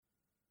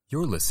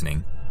You're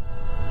listening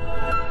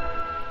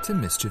to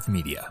Mischief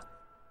Media.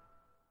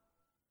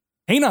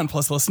 Hey,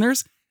 Non-Plus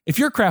listeners, if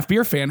you're a craft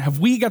beer fan, have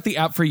we got the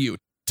app for you?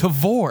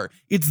 Tavour.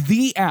 It's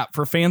the app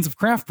for fans of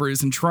craft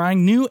brews and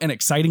trying new and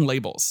exciting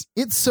labels.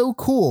 It's so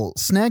cool.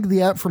 Snag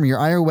the app from your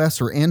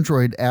iOS or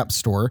Android app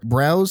store,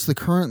 browse the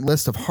current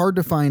list of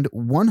hard-to-find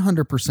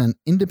 100%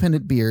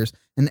 independent beers,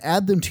 and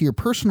add them to your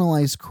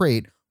personalized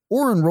crate,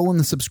 or enroll in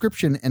the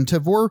subscription, and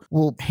Tavour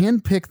will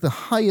handpick the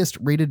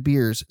highest-rated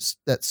beers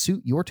that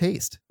suit your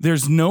taste.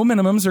 There's no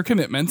minimums or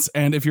commitments,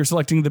 and if you're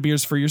selecting the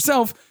beers for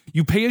yourself,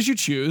 you pay as you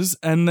choose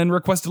and then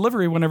request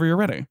delivery whenever you're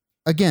ready.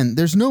 Again,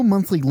 there's no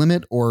monthly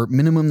limit or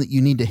minimum that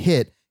you need to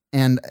hit,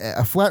 and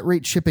a flat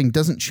rate shipping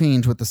doesn't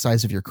change with the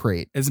size of your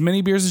crate. As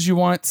many beers as you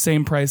want,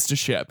 same price to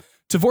ship.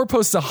 Tavour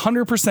posts a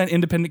 100%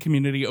 independent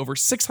community, over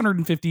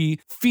 650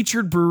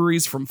 featured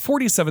breweries from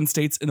 47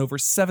 states, and over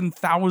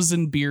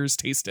 7,000 beers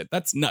tasted.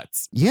 That's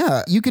nuts.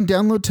 Yeah, you can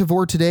download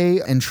Tavour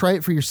today and try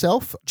it for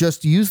yourself.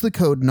 Just use the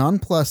code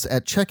NONPLUS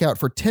at checkout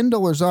for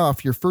 $10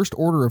 off your first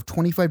order of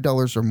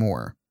 $25 or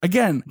more.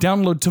 Again,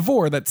 download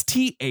Tavour, that's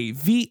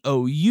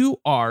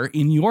Tavour,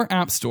 in your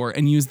app store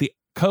and use the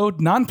code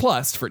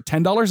NONPLUS for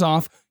 $10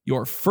 off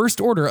your first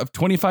order of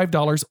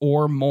 $25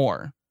 or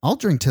more. I'll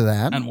drink to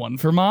that. And one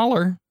for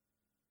Mahler.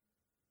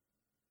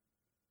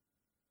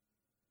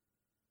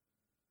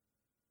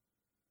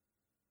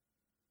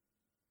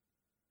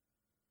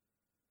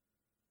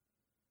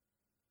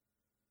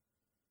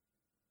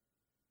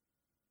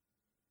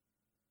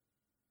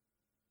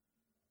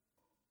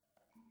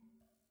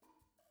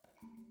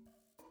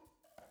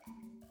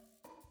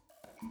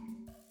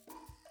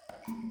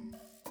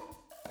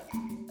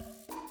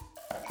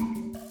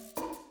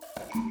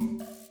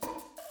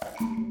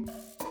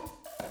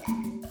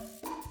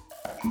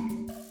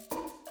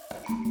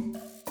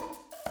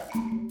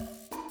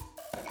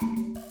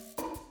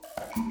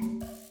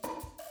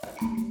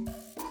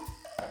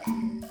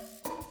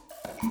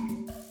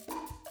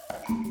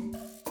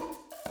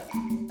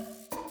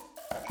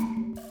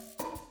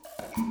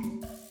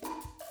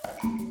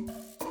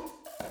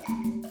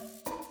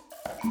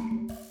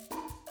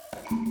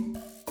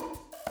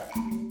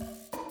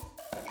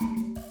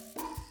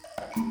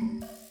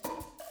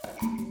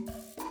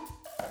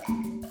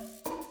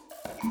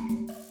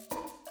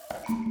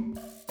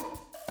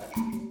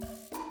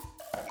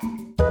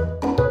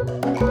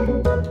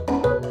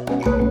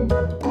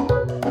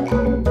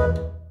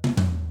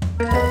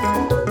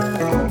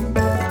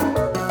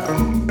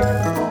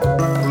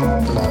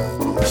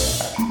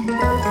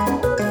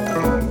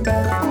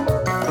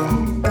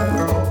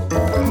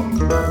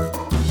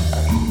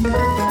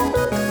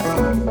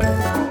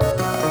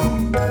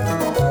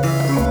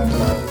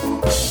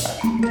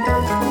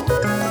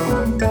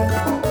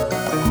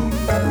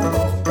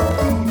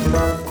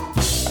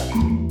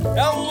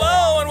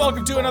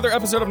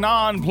 Episode of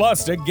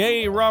Non-Plus, a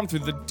gay romp through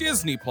the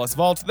Disney Plus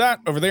vault. That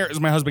over there is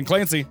my husband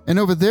Clancy. And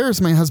over there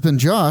is my husband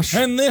Josh.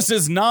 And this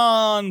is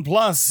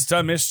Non-Plus,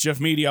 a Mischief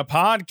Media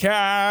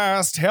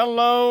podcast.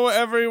 Hello,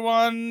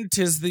 everyone.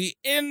 'Tis the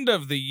end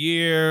of the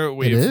year.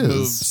 We've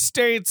moved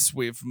states.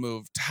 We've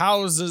moved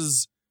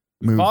houses.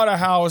 We bought a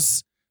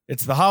house.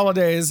 It's the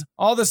holidays.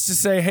 All this to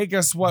say, hey,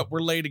 guess what?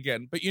 We're late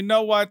again. But you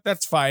know what?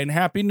 That's fine.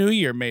 Happy New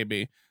Year,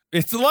 maybe.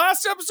 It's the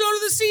last episode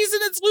of the season.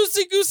 It's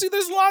loosey-goosey.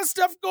 There's a lot of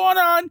stuff going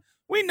on.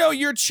 We know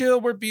you're chill.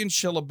 We're being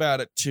chill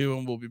about it, too,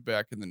 and we'll be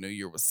back in the new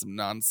year with some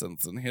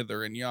nonsense and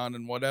hither and yon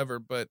and whatever.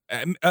 But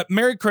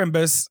Merry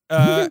Crimbus,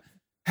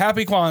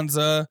 Happy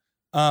Kwanzaa,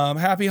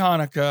 Happy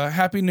Hanukkah,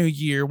 Happy New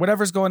Year,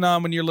 whatever's going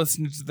on when you're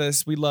listening to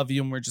this. We love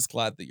you, and we're just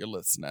glad that you're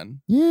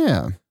listening.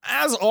 Yeah.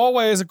 As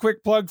always, a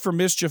quick plug for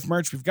Mischief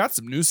Merch. We've got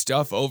some new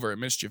stuff over at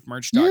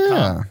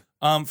mischiefmerch.com.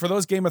 Yeah. For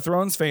those Game of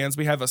Thrones fans,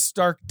 we have a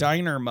Stark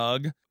Diner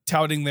mug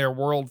touting their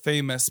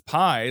world-famous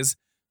pies.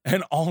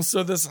 And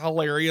also this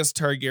hilarious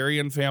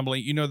Targaryen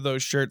family. You know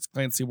those shirts,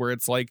 Clancy, where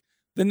it's like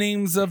the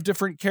names of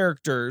different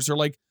characters, or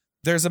like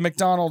there's a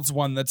McDonald's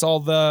one that's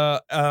all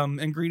the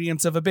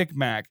ingredients of a Big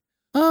Mac.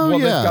 Oh, well,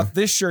 yeah. They've got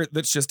this shirt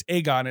that's just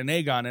Aegon and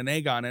Aegon and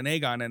Aegon and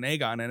Aegon and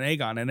Aegon and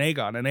Aegon and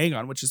Aegon and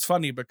Aegon, which is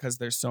funny because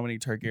there's so many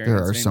Targaryens.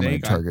 There are so many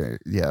Aegon. Targaryen.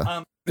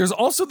 Yeah. There's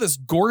also this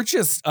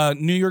gorgeous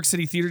New York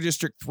City Theater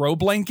District throw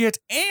blanket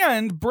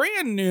and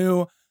brand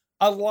new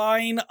a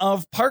line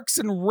of Parks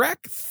and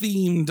Rec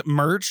themed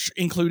merch,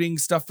 including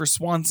stuff for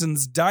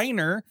Swanson's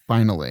Diner.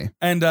 Finally.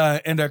 And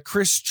a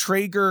Chris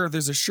Traeger.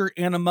 There's a shirt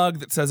and a mug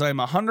that says, I'm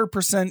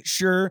 100%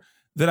 sure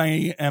that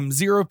I am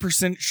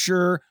 0%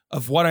 sure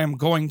of what I'm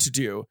going to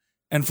do.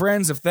 And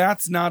friends, if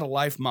that's not a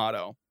life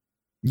motto.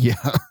 Yeah,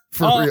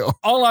 for real.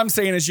 All I'm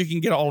saying is you can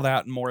get all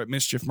that and more at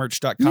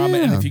mischiefmerch.com.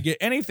 Yeah. And if you get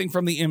anything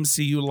from the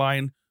MCU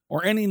line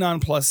or any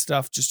Non-Plus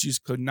stuff, just use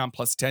code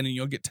NONPLUS10 and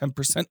you'll get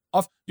 10%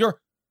 off your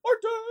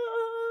order.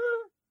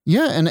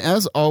 Yeah, and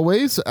as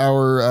always,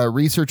 our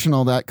research and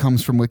all that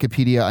comes from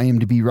Wikipedia,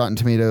 IMDb, Rotten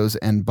Tomatoes,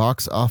 and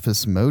Box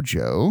Office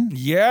Mojo.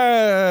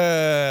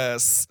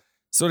 Yes.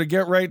 So to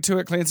get right to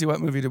it, Clancy,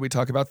 what movie did we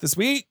talk about this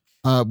week?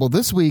 Well,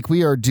 this week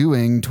we are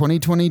doing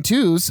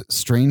 2022's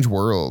Strange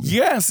World.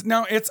 Yes.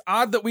 Now, it's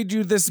odd that we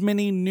do this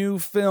many new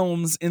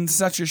films in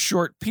such a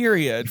short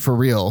period. For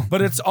real.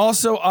 But it's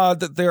also odd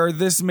that there are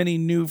this many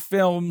new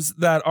films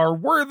that are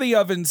worthy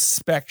of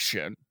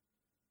inspection.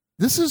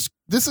 This is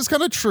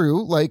kind of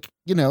true. Like,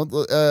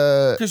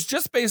 because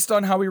just based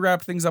on how we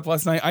wrapped things up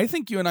last night, I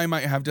think you and I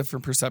might have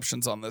different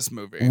perceptions on this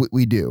movie.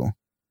 We do.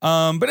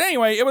 But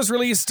anyway, it was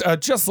released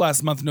just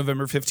last month,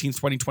 November 15th,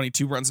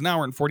 2022, runs an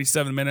hour and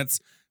 47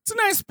 minutes. It's a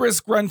nice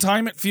brisk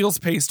runtime. It feels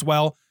paced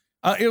well.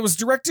 It was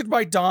directed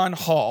by Don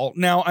Hall.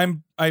 Now,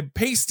 I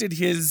pasted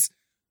his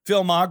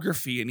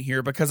filmography in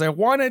here because I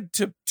wanted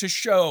to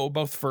show,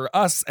 both for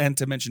us and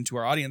to mention to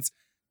our audience,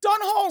 Don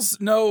Hall's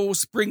no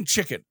spring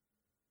chicken.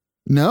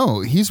 No,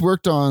 he's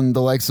worked on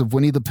the likes of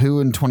Winnie the Pooh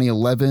in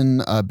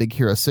 2011, Big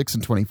Hero 6 in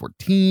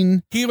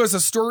 2014. He was a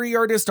story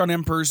artist on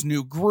Emperor's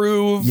New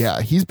Groove.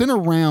 Yeah, he's been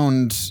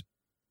around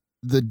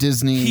the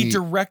Disney. He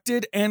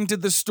directed and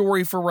did the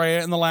story for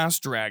Raya and the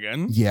Last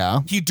Dragon.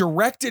 Yeah. He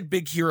directed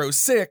Big Hero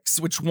 6,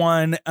 which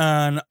won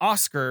an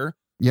Oscar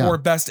for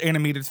Best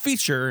Animated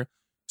Feature.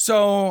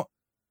 So,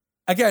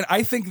 again,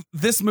 I think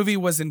this movie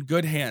was in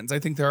good hands. I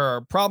think there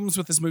are problems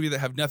with this movie that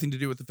have nothing to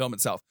do with the film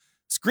itself.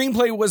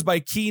 Screenplay was by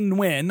Key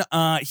Nguyen.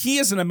 He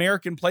is an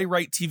American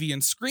playwright, TV,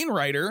 and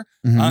screenwriter.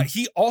 Mm-hmm.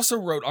 He also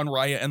wrote on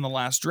Raya and the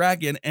Last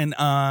Dragon and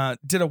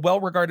did a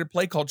well-regarded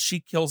play called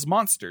She Kills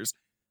Monsters.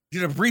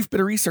 Did a brief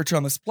bit of research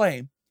on this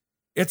play.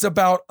 It's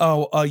about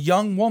a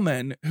young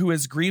woman who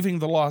is grieving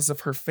the loss of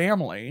her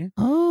family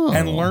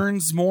and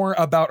learns more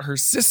about her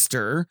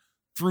sister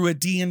through a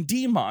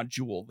D&D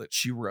module that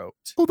she wrote.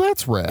 Oh,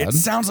 that's rad. It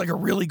sounds like a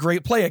really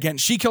great play. Again,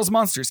 She Kills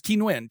Monsters, Key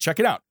Nguyen. Check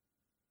it out.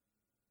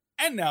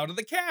 And now to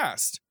the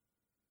cast.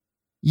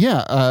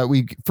 Yeah,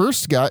 we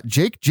first got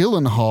Jake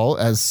Gyllenhaal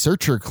as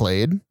Searcher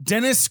Clade.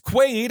 Dennis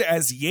Quaid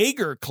as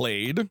Jaeger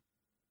Clade.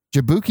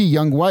 Jabuki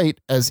Young White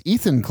as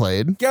Ethan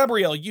Clade.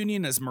 Gabrielle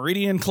Union as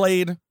Meridian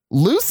Clade.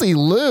 Lucy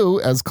Liu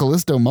as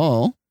Callisto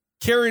Mall.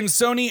 Karen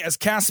Sony as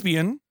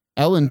Caspian.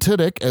 Alan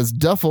Tudyk as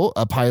Duffel,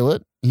 a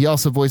pilot. He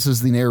also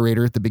voices the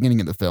narrator at the beginning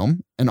of the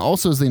film and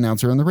also is the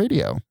announcer on the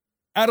radio.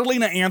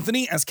 Adelina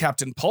Anthony as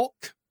Captain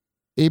Polk.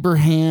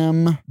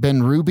 Abraham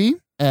Benrubi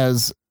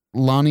as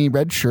Lonnie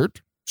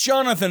Redshirt.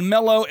 Jonathan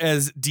Mello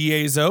as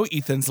Diezo,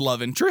 Ethan's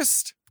love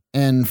interest.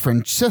 And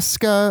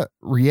Francesca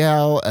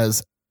Real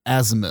as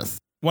Azimuth,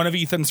 one of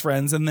Ethan's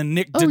friends, and then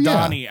Nick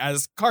Dodani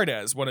as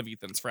Cardez, one of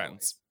Ethan's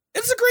friends.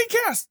 It's a great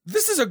cast.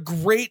 This is a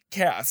great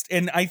cast.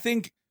 And I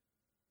think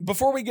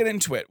before we get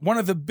into it, one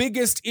of the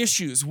biggest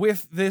issues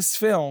with this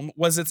film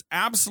was its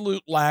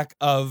absolute lack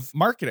of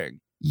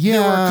marketing. Yeah.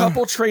 There were a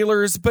couple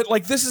trailers, but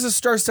like this is a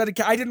star-studded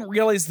cast. I didn't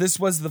realize this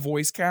was the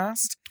voice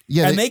cast.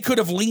 Yeah, and they could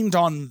have leaned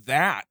on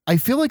that. I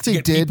feel like they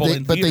did,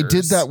 but they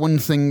did that one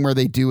thing where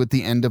they do at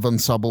the end of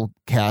ensemble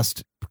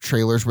cast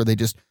trailers where they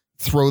just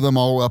throw them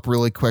all up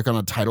really quick on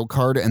a title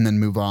card and then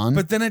move on.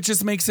 But then it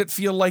just makes it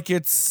feel like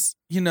it's,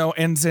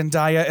 and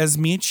Zendaya as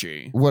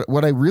Michi.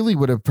 What I really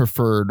would have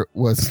preferred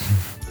was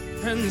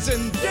and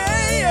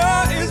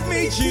Zendaya is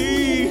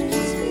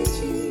Michi.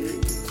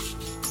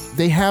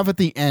 They have at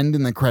the end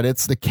in the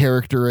credits the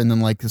character and then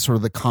like the sort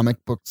of the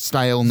comic book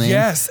style name.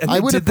 Yes, and I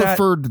would have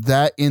preferred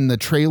that in the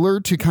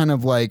trailer to kind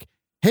of like,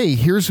 hey,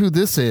 here's who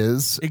this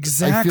is.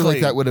 Exactly. I feel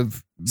like that would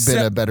have been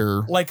a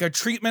better, like a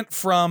treatment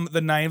from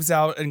the Knives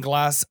Out and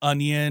Glass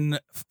Onion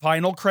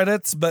final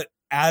credits, but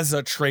as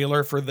a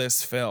trailer for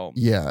this film.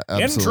 Yeah,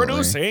 absolutely.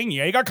 Introducing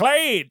Jaeger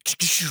Clade.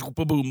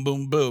 Boom, boom,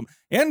 boom, boom.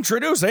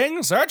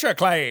 Introducing Searcher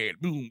Clade.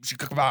 Boom,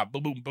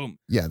 boom, boom, boom.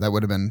 Yeah, that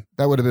would have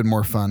been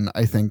more fun,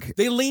 I think.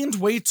 They leaned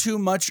way too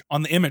much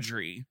on the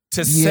imagery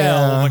to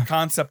sell the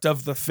concept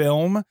of the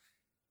film.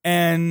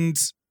 And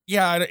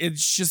yeah,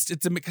 it's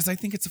because I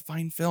think it's a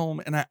fine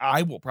film and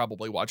I will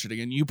probably watch it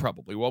again. You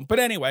probably won't. But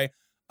anyway,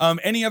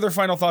 any other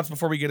final thoughts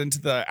before we get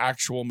into the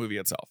actual movie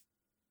itself?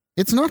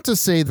 It's not to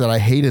say that I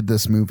hated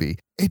this movie.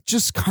 It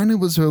just kind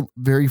of was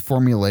very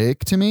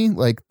formulaic to me.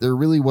 Like there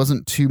really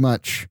wasn't too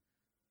much.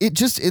 It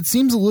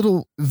seems a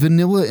little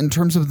vanilla in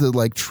terms of the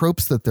like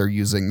tropes that they're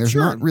using. There's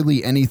not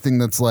really anything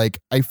that's like,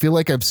 I feel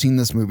like I've seen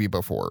this movie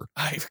before.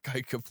 I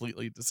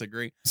completely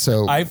disagree.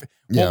 So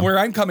where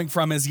I'm coming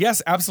from is,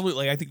 yes,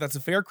 absolutely. I think that's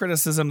a fair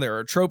criticism. There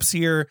are tropes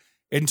here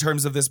in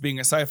terms of this being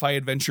a sci-fi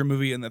adventure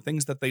movie and the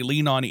things that they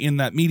lean on in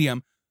that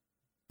medium.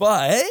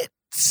 But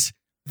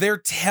they're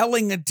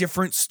telling a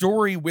different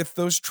story with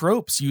those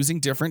tropes, using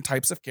different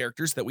types of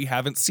characters that we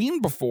haven't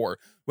seen before,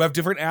 who have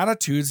different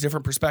attitudes,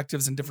 different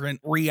perspectives, and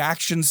different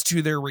reactions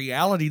to their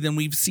reality than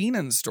we've seen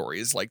in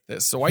stories like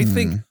this. So I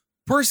think,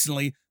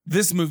 personally,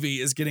 this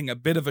movie is getting a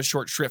bit of a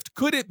short shrift.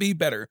 Could it be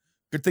better?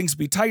 Could things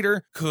be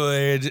tighter?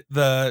 Could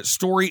the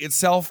story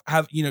itself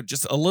have,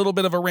 just a little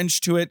bit of a wrench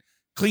to it?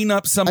 Clean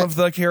up some of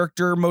the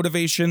character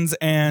motivations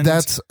and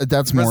that's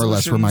more or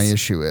less where my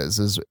issue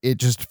is it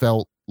just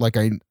felt like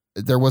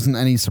there wasn't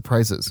any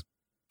surprises.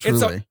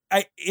 Truly.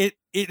 It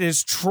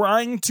is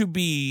trying to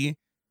be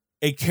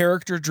a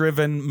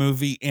character-driven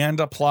movie and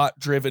a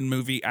plot-driven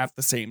movie at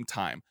the same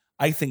time.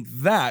 I think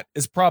that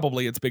is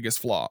probably its biggest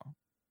flaw.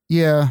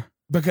 Yeah,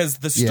 because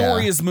the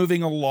story is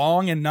moving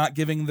along and not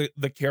giving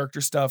the character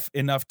stuff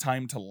enough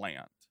time to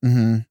land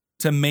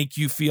to make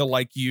you feel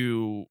like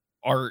you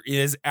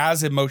is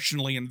as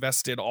emotionally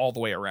invested all the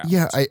way around.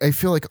 Yeah, I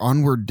feel like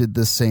Onward did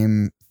the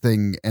same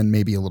thing and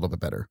maybe a little bit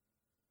better.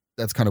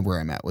 That's kind of where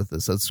I'm at with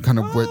this. That's kind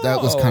of where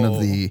that was kind of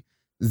the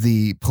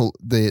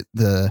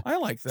I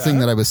like that thing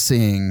that I was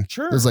seeing.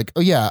 Sure. It was like,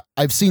 oh yeah,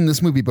 I've seen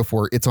this movie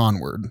before. It's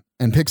Onward,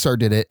 and Pixar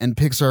did it, and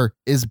Pixar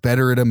is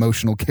better at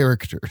emotional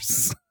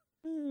characters.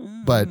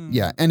 But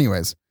yeah,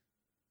 anyways,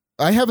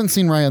 I haven't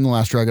seen Raya and the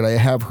Last Dragon. I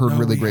have heard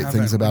really great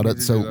things about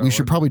it, so we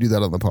should probably do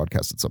that on the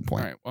podcast at some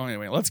point. All right. Well,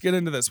 anyway, let's get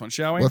into this one,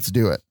 shall we? Let's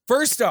do it.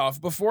 First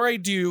off, before I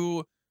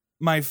do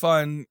my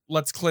fun,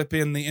 let's clip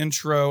in the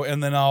intro,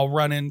 and then I'll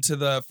run into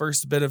the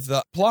first bit of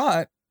the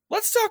plot.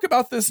 Let's talk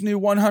about this new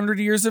 100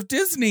 Years of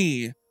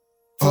Disney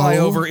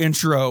flyover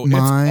intro. It's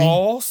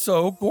all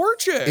so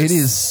gorgeous. It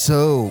is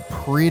so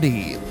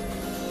pretty.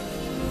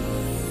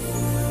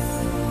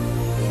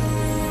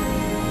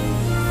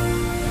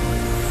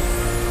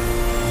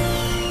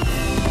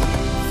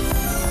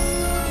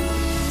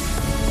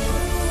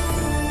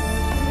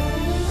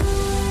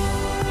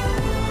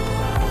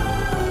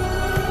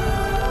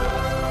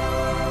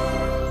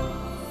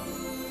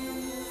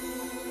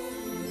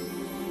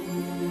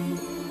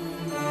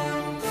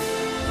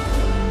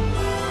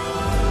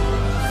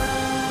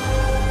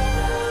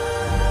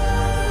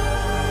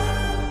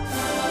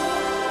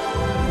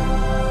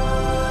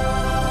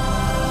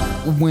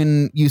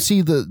 When you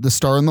see the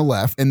star on the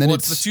left, and then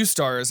it's the 2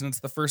 stars, and it's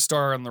the first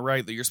star on the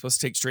right that you're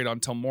supposed to take straight on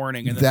till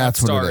morning, and then that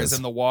star is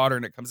in the water,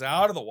 and it comes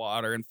out of the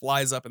water and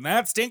flies up, and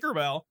that's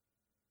Tinkerbell.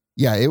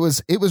 Yeah, it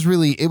was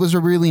a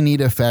really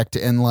neat effect,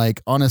 and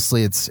like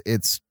honestly, it's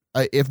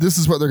if this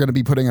is what they're going to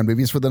be putting on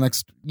movies for the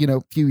next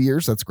few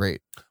years, that's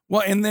great.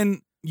 Well, and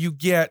then you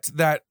get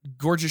that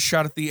gorgeous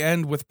shot at the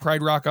end with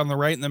Pride Rock on the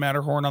right and the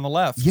Matterhorn on the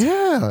left.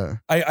 Yeah.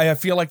 I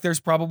feel like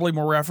there's probably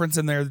more references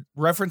in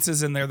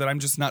there that I'm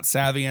just not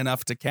savvy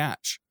enough to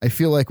catch. I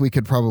feel like we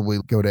could probably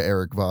go to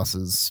Eric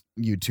Voss's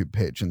YouTube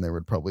page and there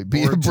would probably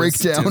be a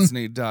breakdown.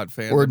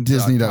 Disney.fandom.com. Or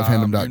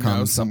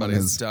Disney.fandom.com. Somebody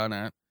has done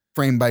it.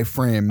 Frame by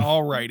frame.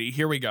 Alrighty,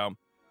 here we go.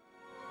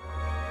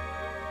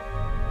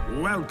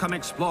 Welcome,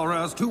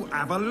 explorers, to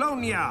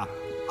Avalonia,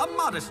 a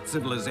modest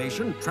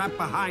civilization trapped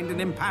behind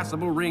an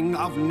impassable ring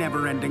of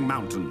never-ending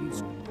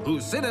mountains,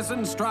 whose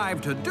citizens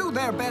strive to do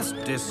their best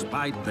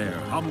despite their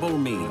humble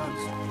means.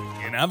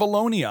 In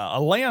Avalonia,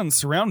 a land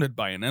surrounded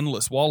by an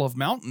endless wall of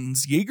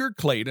mountains, Jaeger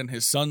Clade and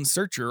his son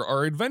Searcher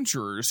are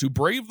adventurers who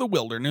brave the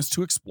wilderness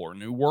to explore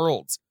new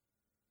worlds.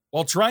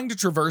 While trying to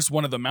traverse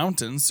one of the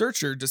mountains,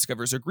 Searcher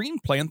discovers a green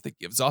plant that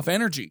gives off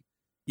energy.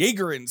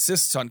 Jaeger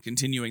insists on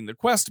continuing the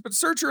quest, but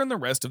Searcher and the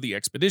rest of the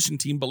expedition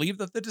team believe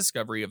that the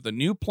discovery of the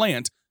new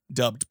plant,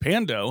 dubbed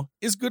Pando,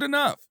 is good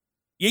enough.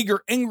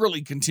 Jaeger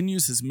angrily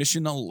continues his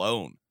mission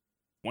alone.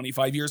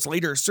 25 years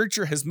later,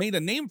 Searcher has made a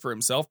name for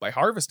himself by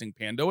harvesting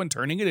Pando and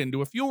turning it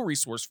into a fuel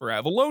resource for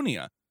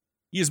Avalonia.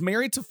 He is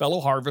married to fellow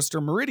harvester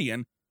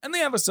Meridian, and they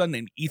have a son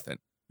named Ethan,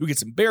 who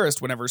gets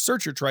embarrassed whenever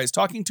Searcher tries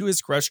talking to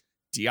his crush,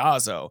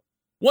 Diazo.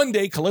 One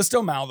day,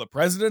 Callisto Mal, the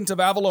president of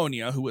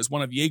Avalonia, who was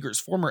one of Jaeger's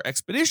former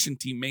expedition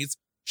teammates,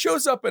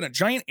 shows up in a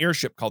giant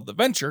airship called the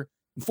Venture,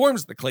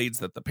 informs the Clades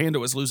that the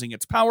Pando is losing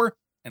its power,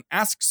 and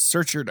asks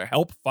Searcher to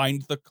help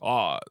find the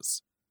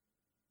cause.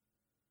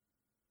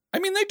 I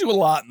mean, they do a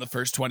lot in the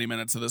first 20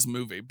 minutes of this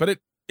movie, but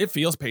it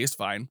feels paced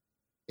fine.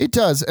 It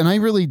does, and I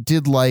really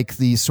did like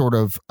the sort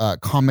of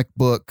comic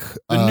book,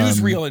 the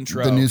newsreel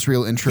intro, that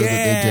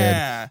they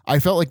did. I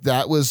felt like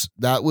that was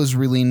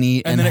really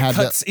neat, and then it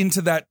cuts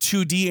into that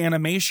 2D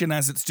animation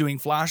as it's doing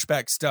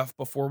flashback stuff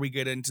before we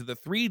get into the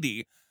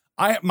 3D.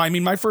 I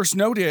mean, my first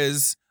note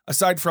is,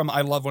 aside from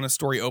I love when a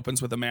story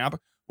opens with a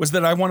map, was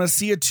that I want to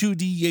see a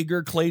 2D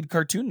Jaeger Clade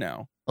cartoon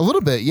now. A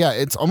little bit, yeah.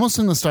 It's almost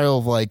in the style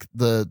of like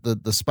the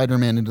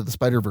Spider-Man Into the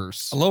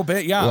Spider-Verse. A little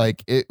bit, yeah.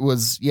 Like it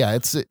was, yeah.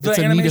 It's the a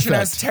animation neat effect.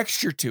 has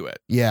texture to it.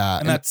 Yeah,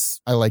 and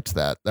I liked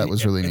that. That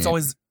was really neat. It's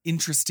always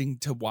interesting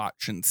to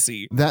watch and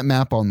see. That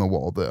map on the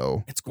wall,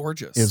 though, it's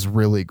gorgeous. Is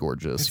really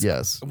gorgeous.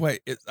 Yes.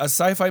 Wait, a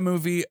sci-fi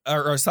movie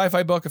or a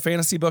sci-fi book, a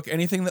fantasy book,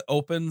 anything that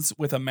opens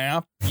with a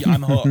map,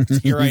 I'm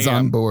hooked. Here He's I am.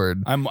 On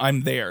board.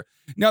 I'm there.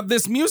 Now,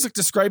 this music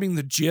describing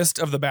the gist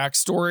of the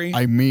backstory.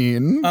 I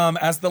mean,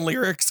 as the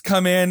lyrics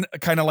come in,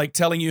 kind of like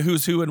telling you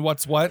who's who and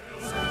what's what.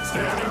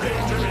 Staring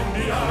danger in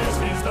the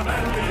eyes, he's the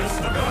manliest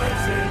of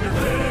guys in the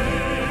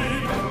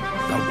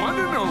the one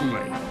and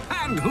only.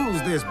 And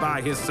who's this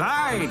by his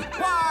side?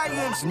 Why,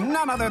 it's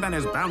none other than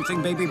his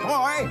bouncing baby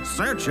boy,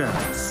 Searcher.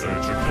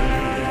 Searcher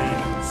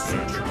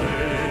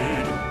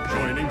Clade,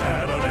 joining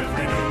Pat on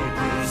every new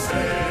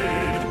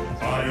crusade.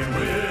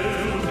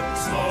 Iron-willed,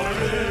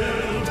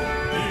 smaller-willed,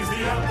 he's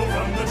the apple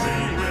from the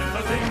tree with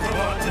a thing for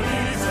what to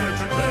be,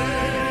 Searcher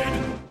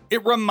Clade.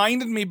 It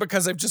reminded me,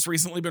 because I've just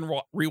recently been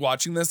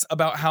rewatching this,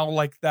 about how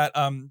like that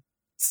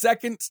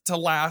second to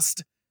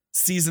last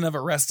season of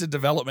Arrested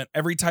Development,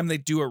 every time they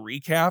do a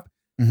recap,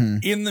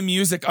 in the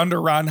music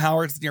under Ron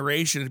Howard's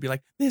narration, it'd be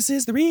like, this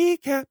is the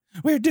recap.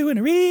 We're doing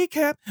a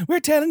recap. We're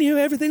telling you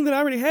everything that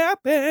already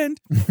happened.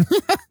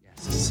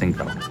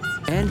 Cinco.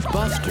 And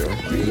Buster,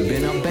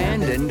 been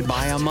abandoned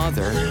by a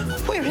mother.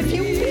 Where have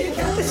you been?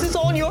 This is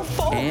all your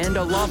fault. And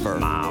a lover.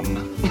 Mom.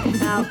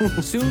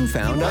 Soon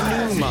found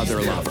a new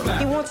mother lover.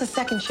 He wants a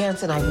second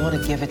chance, and I want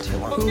to give it to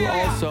him. Who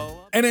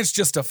also... And it's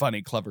just a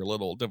funny, clever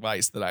little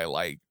device that I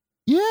like.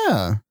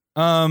 Yeah.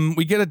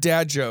 We get a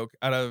dad joke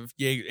out of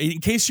Yeager. In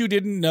case you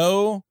didn't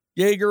know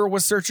Yeager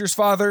was Searcher's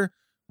father,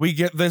 we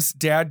get this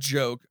dad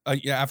joke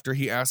after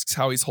he asks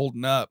how he's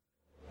holding up.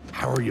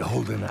 How are you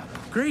holding up?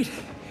 Great.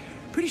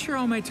 Pretty sure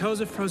all my toes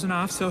have frozen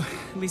off, so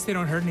at least they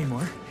don't hurt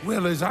anymore.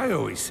 Well, as I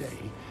always say,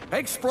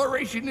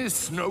 exploration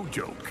is no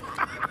joke.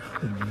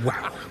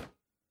 Wow.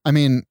 I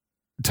mean,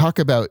 talk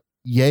about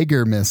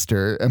Jaeger,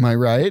 mister. Am I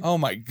right? Oh,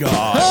 my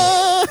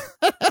God.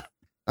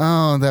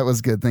 Oh, that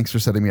was good. Thanks for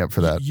setting me up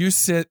for that. You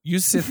sit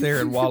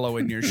there and wallow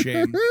in your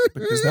shame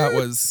because that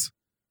was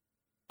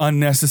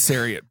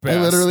unnecessary at best.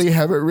 I literally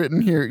have it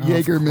written here.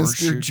 Jaeger,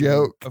 mister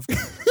joke. Of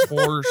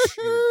course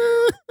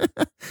you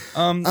do.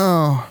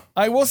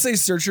 I will say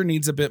Searcher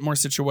needs a bit more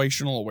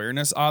situational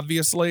awareness,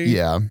 obviously.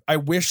 Yeah. I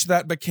wish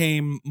that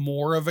became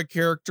more of a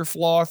character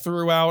flaw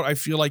throughout. I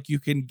feel like you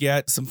can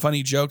get some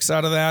funny jokes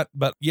out of that.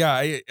 But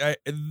yeah,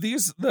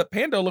 the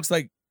Pando looks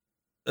like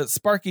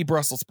Sparky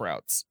Brussels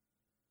sprouts.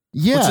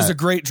 Yeah. Which is a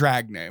great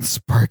drag name.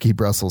 Sparky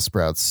Brussels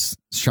sprouts.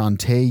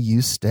 Shantae,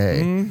 you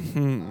stay.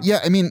 Mm-hmm. Yeah,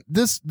 I mean,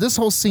 this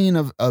whole scene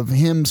of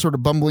him sort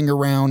of bumbling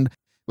around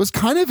was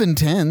kind of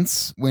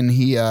intense when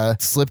he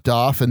slipped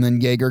off and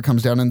then Jaeger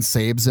comes down and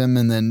saves him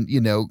and then,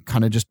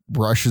 kind of just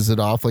brushes it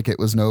off like it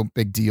was no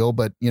big deal.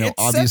 But,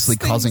 obviously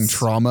causing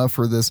trauma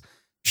for this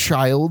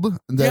child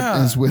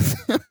that is with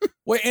him.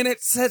 Well, and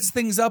it sets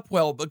things up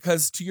well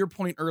because to your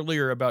point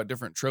earlier about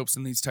different tropes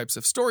in these types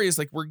of stories,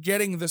 like we're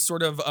getting this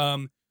sort of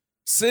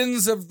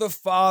sins of the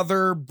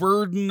father,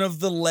 burden of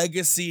the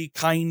legacy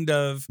kind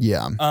of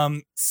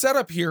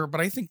setup here,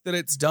 but I think that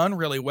it's done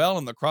really well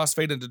in the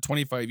crossfade into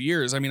 25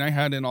 years. I mean, I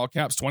had in all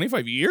caps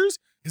 25 years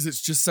because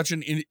it's just such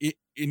an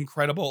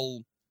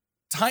incredible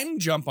time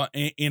jump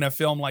in a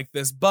film like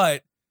this,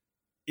 but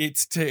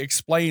it's to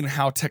explain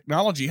how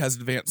technology has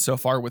advanced so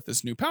far with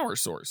this new power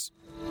source.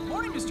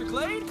 Morning, Mr.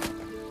 Clade.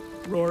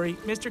 Rory,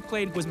 Mr.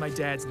 Clade was my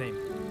dad's name.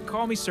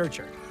 Call me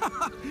Searcher.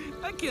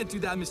 I can't do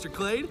that, Mr.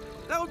 Clade.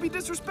 That would be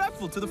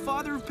disrespectful to the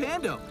father of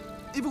Pando.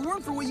 If it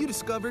weren't for what you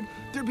discovered,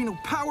 there'd be no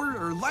power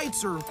or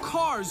lights or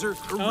cars or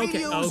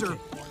radios or...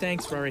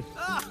 Thanks, Rory.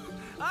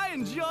 I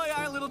enjoy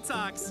our little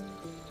talks.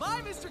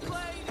 Bye, Mr.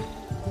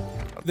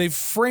 Clade. They've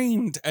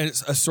framed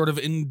as a sort of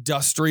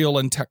industrial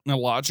and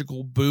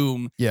technological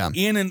boom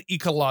in an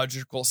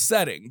ecological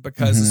setting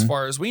because as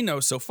far as we know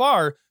so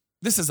far,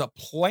 this is a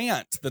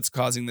plant that's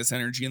causing this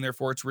energy and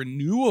therefore it's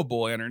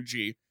renewable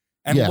energy.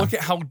 And look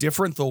at how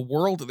different the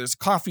world. There's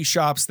coffee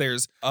shops.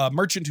 There's a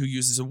merchant who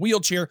uses a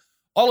wheelchair.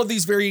 All of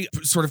these very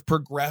sort of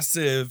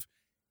progressive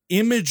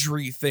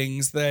imagery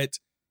things that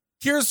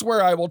here's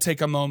where I will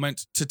take a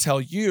moment to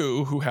tell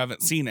you who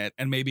haven't seen it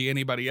and maybe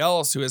anybody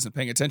else who isn't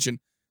paying attention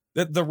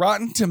that the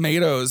Rotten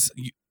Tomatoes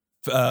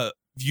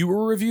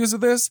viewer reviews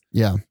of this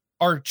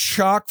are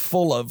chock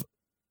full of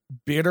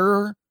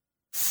bitter,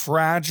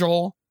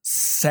 fragile,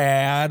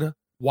 sad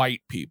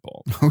white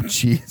people. Oh,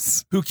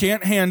 jeez. Who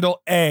can't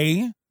handle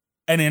an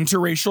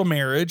interracial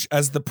marriage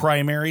as the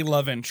primary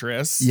love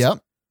interest. Yep.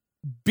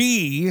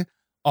 B,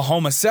 a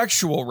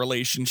homosexual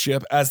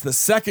relationship as the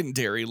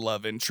secondary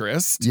love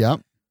interest.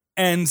 Yep.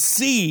 And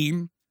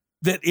C,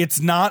 that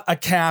it's not a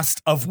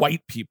cast of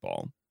white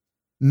people.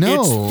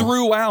 No. It's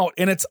throughout,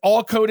 and it's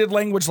all coded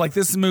language like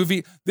this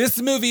movie.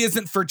 This movie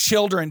isn't for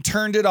children.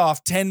 Turned it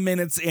off 10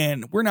 minutes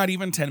in. We're not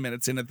even 10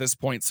 minutes in at this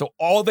point. So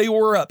all they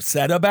were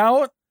upset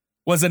about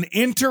was an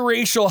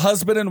interracial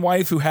husband and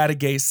wife who had a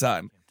gay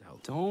son.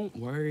 Don't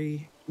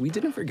worry. We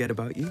didn't forget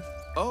about you.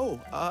 Oh,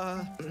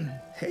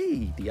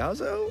 Hey,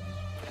 Diazo.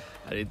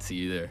 I didn't see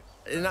you there.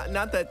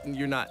 Not that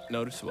you're not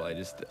noticeable. I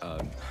just,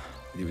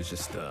 it was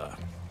just,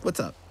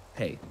 What's up?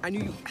 Hey. I knew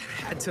you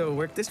had to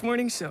work this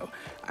morning, so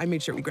I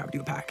made sure we grabbed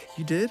you a pack.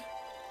 You did?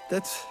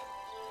 That's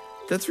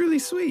really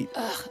sweet.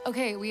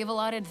 Okay, we have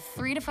allotted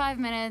 3 to 5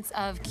 minutes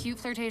of cute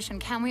flirtation.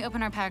 Can we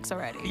open our packs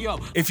already? Yo,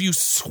 if you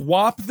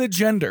swap the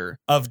gender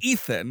of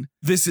Ethan,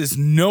 this is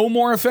no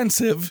more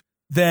offensive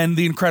than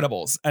The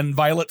Incredibles and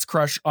Violet's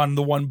crush on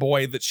the one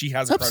boy that she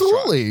has a crush on.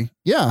 Absolutely.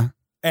 Yeah.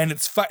 And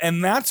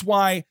and that's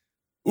why,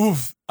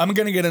 I'm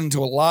going to get into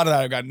a lot of that.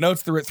 I've got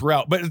notes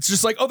throughout, but it's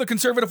just like, the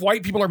conservative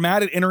white people are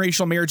mad at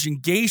interracial marriage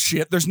and gay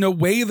shit. There's no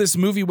way this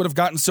movie would have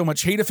gotten so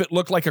much hate if it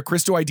looked like a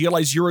Christo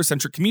idealized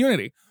Eurocentric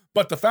community.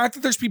 But the fact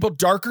that there's people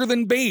darker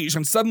than beige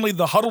and suddenly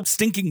the huddled,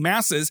 stinking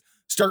masses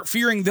start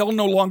fearing they'll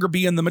no longer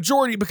be in the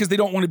majority because they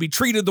don't want to be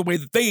treated the way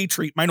that they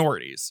treat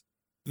minorities.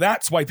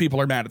 That's why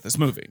people are mad at this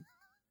movie.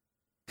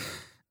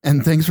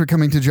 And thanks for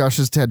coming to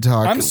Josh's TED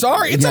Talk. I'm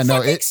sorry. It's a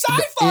fucking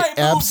sci-fi movie. It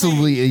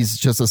absolutely is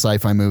just a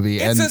sci-fi movie.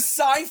 It's a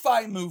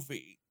sci-fi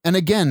movie. And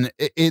again,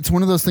 it's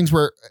one of those things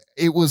where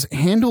it was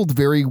handled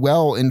very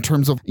well in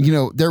terms of,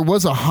 there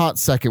was a hot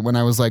second when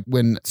I was like,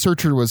 when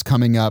Searcher was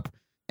coming up,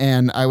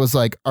 and I was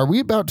like, are we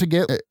about to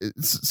get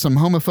some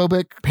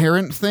homophobic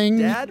parent thing?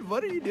 Dad,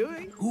 what are you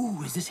doing?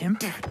 Ooh, is this him?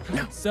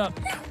 What's up?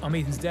 I'm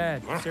Ethan's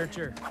dad,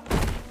 Searcher.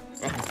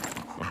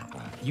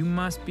 You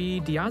must be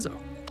Diazo.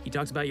 He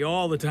talks about you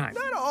all the time.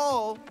 Not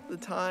all the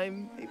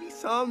time. Maybe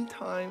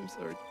sometimes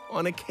or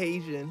on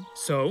occasion.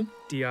 So,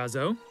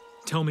 Diazo,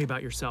 tell me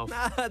about yourself.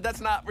 Nah,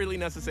 that's not really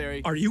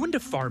necessary. Are you into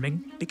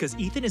farming? Because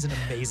Ethan is an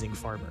amazing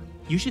farmer.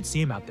 You should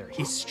see him out there.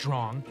 He's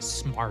strong,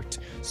 smart,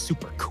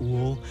 super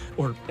cool,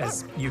 or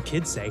as you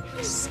kids say,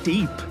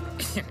 steep.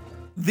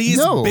 These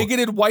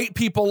bigoted white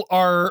people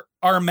are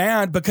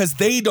mad because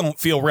they don't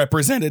feel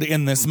represented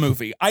in this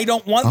movie. I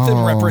don't want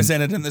them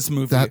represented in this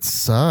movie. That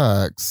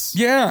sucks.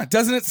 Yeah.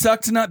 Doesn't it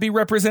suck to not be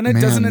represented?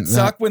 Man, Doesn't it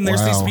suck when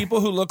there's these people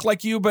who look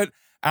like you, but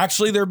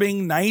actually they're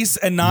being nice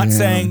and not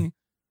saying,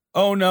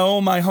 oh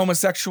no, my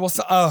homosexual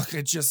son. Oh,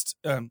 it just,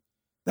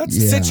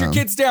 sit your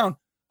kids down.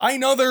 I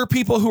know there are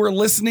people who are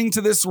listening to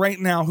this right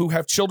now who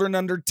have children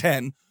under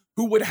 10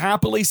 who would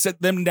happily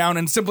sit them down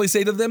and simply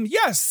say to them,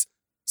 yes,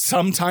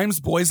 sometimes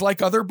boys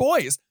like other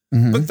boys.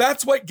 Mm-hmm. But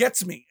that's what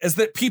gets me is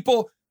that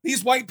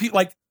these white people,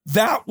 like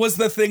that was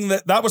the thing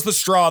that was the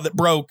straw that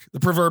broke the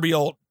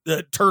proverbial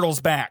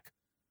turtle's back.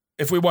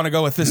 If we want to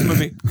go with this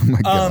movie, oh my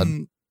God.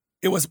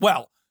 It was,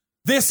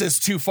 this is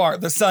too far.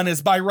 The son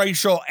is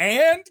biracial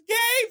and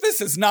gay.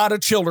 This is not a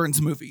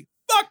children's movie.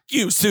 Fuck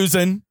you,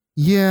 Susan.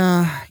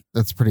 Yeah,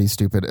 that's pretty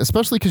stupid,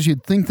 especially because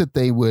you'd think that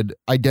they would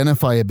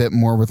identify a bit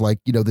more with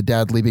the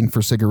dad leaving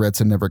for cigarettes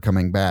and never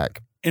coming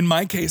back. In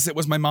my case, it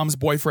was my mom's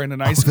boyfriend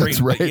and ice cream.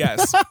 That's right. But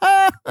yes.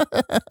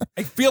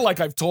 I feel like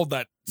I've told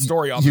that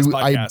story on this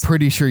podcast. I'm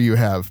pretty sure you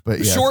have, but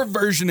the short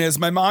version is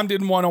my mom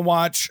didn't want to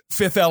watch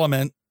Fifth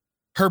Element.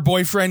 Her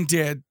boyfriend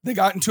did. They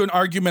got into an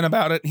argument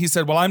about it. He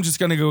said, well, I'm just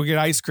going to go get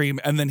ice cream.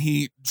 And then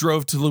he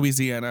drove to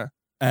Louisiana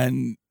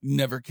and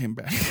never came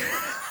back.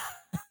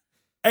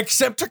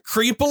 Except to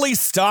creepily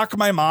stalk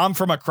my mom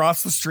from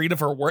across the street of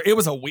her work. It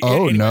was a weird.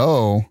 Oh, anyway.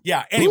 No.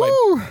 Yeah. Anyway.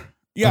 Ooh.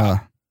 Yeah.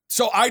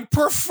 So I'd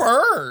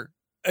prefer,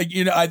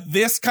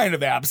 this kind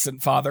of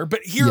absent father.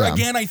 But here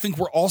again, I think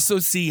we're also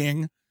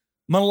seeing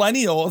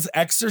millennials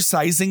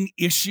exercising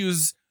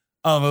issues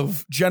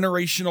of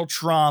generational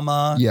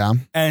trauma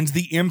and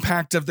the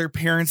impact of their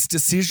parents'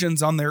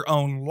 decisions on their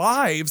own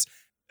lives.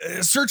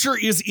 Searcher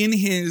is in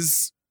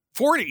his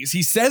 40s.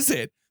 He says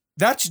it.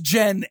 That's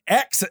Gen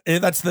X.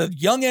 That's the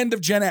young end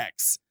of Gen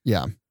X.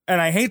 Yeah. And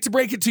I hate to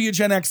break it to you,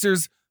 Gen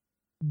Xers,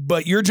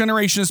 but your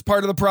generation is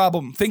part of the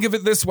problem. Think of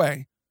it this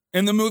way.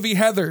 In the movie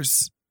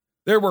Heathers,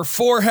 there were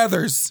 4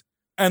 Heathers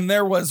and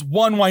there was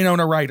 1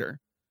 Winona Ryder.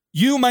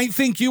 You might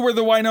think you were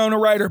the Winona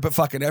Ryder, but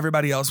fucking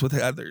everybody else with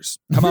Heathers.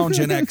 Come on,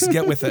 Gen X,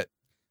 get with it.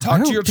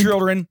 Talk to your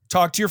children,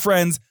 talk to your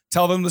friends,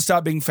 tell them to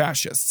stop being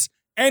fascists.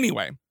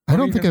 Anyway. I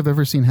don't think I've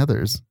ever seen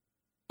Heathers.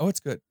 Oh,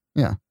 it's good.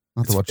 Yeah.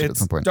 I'll have to watch it at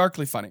some point.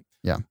 Darkly funny.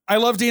 Yeah. I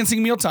love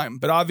Dancing Mealtime,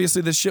 but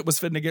obviously this shit was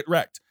fitting to get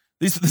wrecked.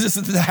 This is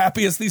the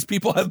happiest these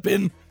people have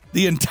been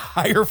the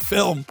entire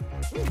film.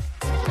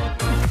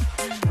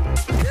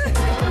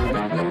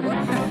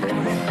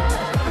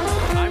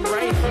 I'm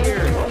right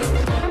here.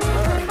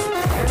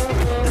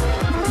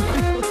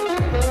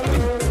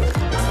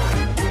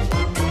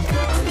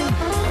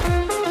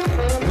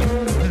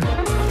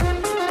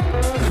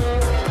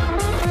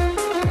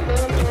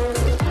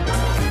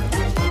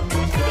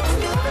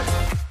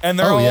 And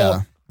they're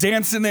all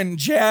dancing and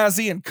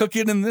jazzy and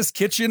cooking in this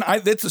kitchen.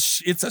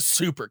 It's a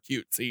super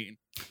cute scene.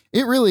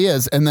 It really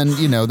is. And then,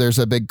 there's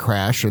a big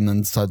crash and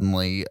then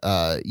suddenly,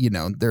 they're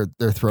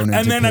thrown into chaos.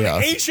 And then chaos.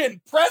 An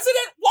Asian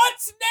president,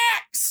 what's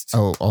next?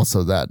 Oh,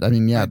 also that. I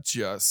mean, yeah.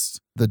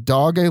 The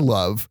dog I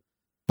love,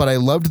 but I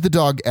loved the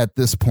dog at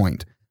this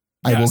point.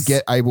 Yes.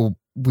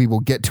 We will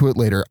get to it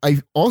later.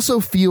 I also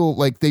feel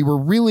like they were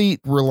really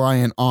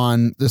reliant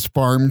on this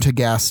farm to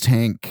gas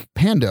tank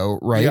Pando,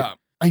 right? Yeah.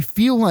 I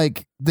feel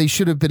like they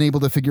should have been able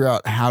to figure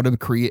out how to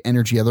create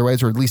energy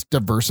otherwise, or at least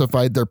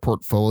diversified their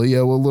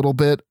portfolio a little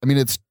bit. I mean,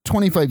 it's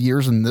 25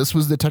 years and this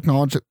was the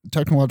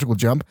technological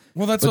jump.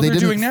 Well, that's what they're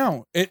doing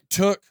now. It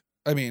took,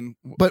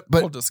 but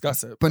we'll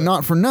discuss it. But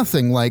not for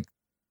nothing. Like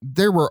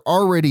there were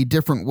already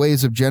different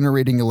ways of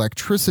generating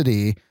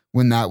electricity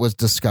when that was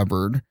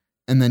discovered.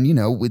 And then,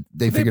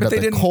 they figured out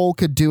that coal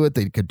could do it.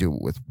 They could do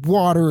it with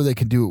water. They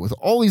could do it with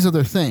all these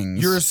other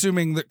things. You're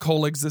assuming that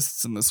coal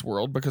exists in this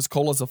world because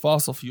coal is a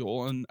fossil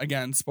fuel. And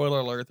again, spoiler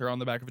alert, they're on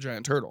the back of a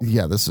giant turtle.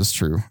 Yeah, this is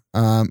true.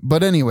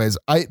 But anyways,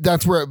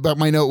 that's where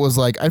my note was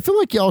like, I feel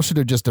like y'all should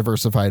have just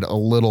diversified a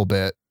little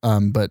bit.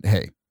 But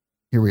hey,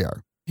 here we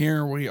are.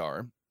 Here we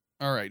are.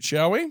 All right,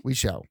 shall we? We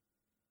shall.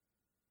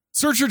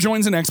 Searcher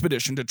joins an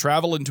expedition to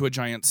travel into a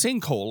giant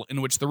sinkhole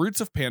in which the roots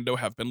of Pando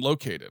have been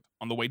located.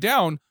 On the way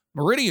down,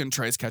 Meridian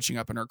tries catching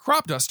up in her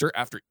crop duster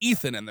after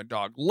Ethan and their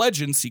dog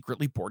Legend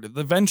secretly boarded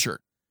the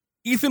venture.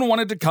 Ethan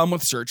wanted to come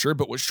with Searcher,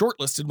 but was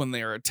shortlisted when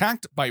they are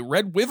attacked by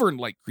red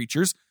wyvern-like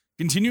creatures,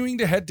 continuing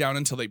to head down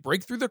until they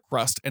break through the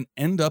crust and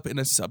end up in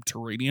a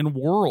subterranean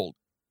world.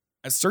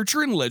 As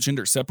Searcher and Legend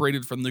are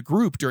separated from the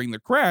group during the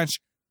crash,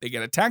 they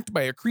get attacked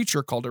by a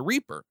creature called a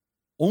Reaper,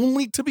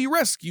 only to be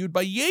rescued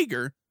by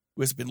Jaeger,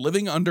 who has been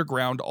living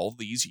underground all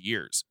these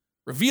years,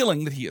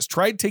 revealing that he has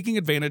tried taking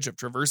advantage of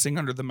traversing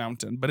under the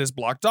mountain, but is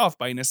blocked off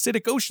by an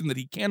acidic ocean that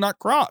he cannot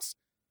cross.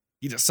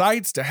 He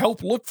decides to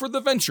help look for the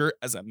venture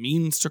as a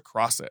means to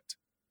cross it.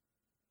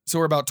 So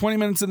we're about 20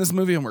 minutes in this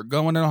movie and we're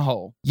going in a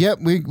hole.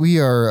 Yep, we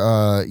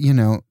are,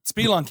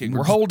 spelunking.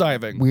 We're hole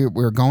diving.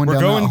 We're going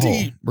down that hole.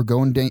 Deep. We're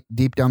going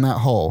deep down that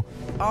hole.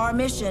 Our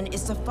mission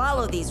is to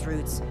follow these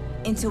routes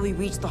until we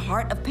reach the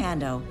heart of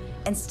Pando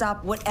and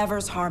stop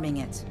whatever's harming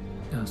it.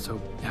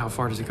 So how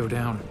far does it go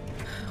down?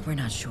 We're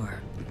not sure.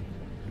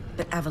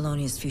 But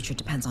Avalonia's future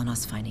depends on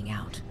us finding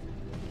out.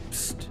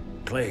 Psst.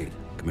 Clade,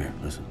 come here,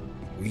 listen.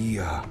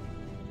 We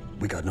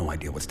got no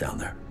idea what's down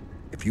there.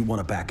 If you want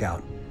to back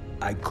out,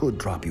 I could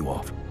drop you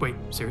off. Wait,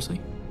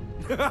 seriously?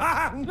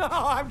 No,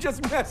 I'm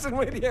just messing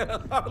with you.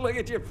 Oh, look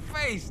at your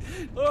face.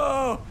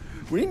 Oh,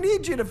 we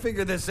need you to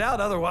figure this out.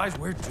 Otherwise,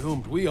 we're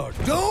doomed. We are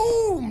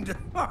doomed.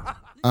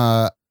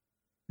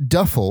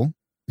 Duffel,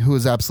 who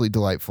is absolutely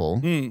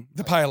delightful.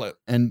 The pilot.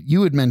 And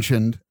you had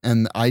mentioned,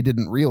 and I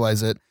didn't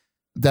realize it,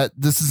 that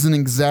this is an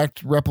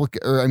exact replica,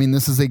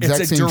 this is the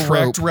exact same trope. It's a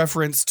direct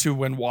reference to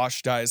when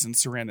Wash dies in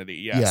Serenity,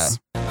 yes.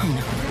 Yeah.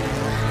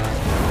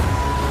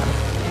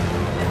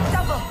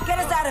 Duffel, get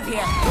us out of here.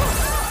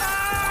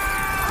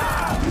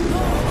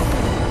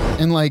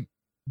 And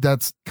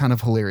that's kind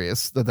of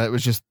hilarious that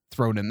was just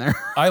thrown in there.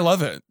 I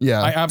love it.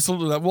 Yeah. I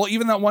absolutely love it. Well,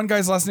 even that one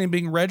guy's last name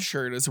being Red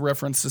Shirt is a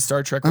reference to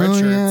Star Trek Red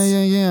Shirts.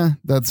 Yeah.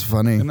 That's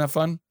funny. Isn't that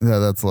fun? Yeah,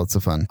 that's lots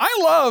of fun. I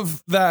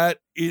love that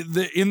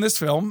in this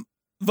film,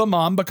 the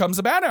mom becomes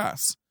a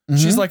badass. Mm-hmm.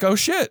 She's like, oh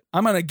shit,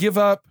 I'm going to give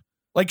up.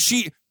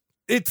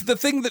 It's the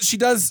thing that she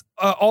does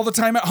all the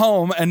time at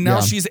home. And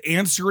now she's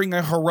answering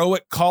a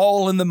heroic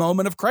call in the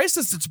moment of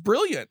crisis. It's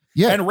brilliant.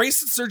 Yeah. And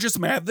racists are just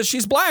mad that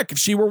she's black. If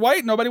she were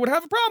white, nobody would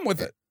have a problem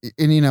with it.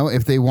 And,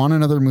 if they want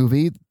another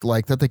movie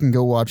like that, they can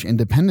go watch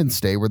Independence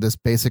Day, where this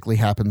basically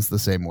happens the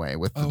same way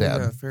with the dad.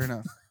 Yeah, fair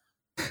enough.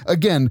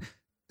 Again,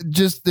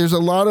 just there's a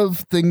lot of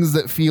things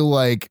that feel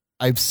like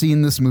I've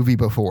seen this movie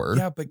before.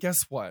 Yeah, but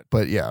guess what?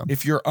 But yeah,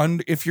 if you're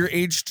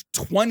aged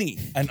 20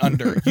 and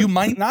under, you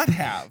might not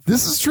have.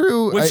 This is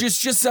true. Which is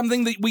just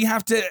something that we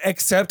have to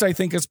accept, I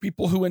think, as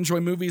people who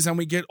enjoy movies and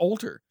we get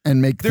older.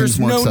 And make things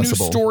more accessible. There's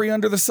no new story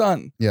under the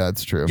sun. Yeah,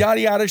 it's true.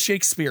 Yada, yada,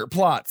 Shakespeare,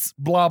 plots,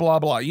 blah, blah,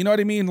 blah. You know what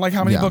I mean? Like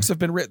how many books have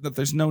been written that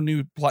there's no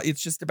new plot?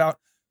 It's just about,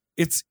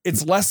 it's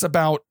less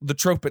about the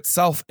trope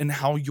itself and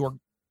how your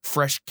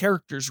fresh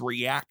characters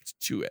react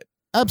to it.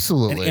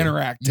 Absolutely. And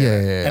interact.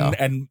 Yeah.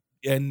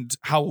 And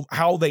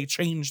how they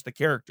change the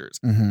characters.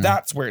 Mm-hmm.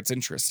 That's where it's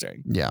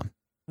interesting. Yeah.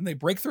 When they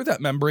break through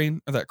that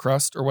membrane or that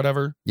crust or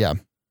whatever. Yeah.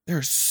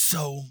 There's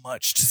so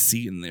much to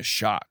see in this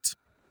shot.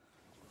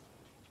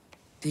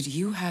 Did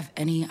you have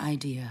any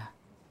idea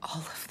all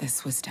of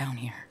this was down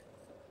here?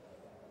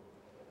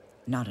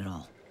 Not at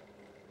all.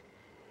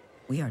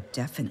 We are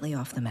definitely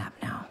off the map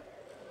now.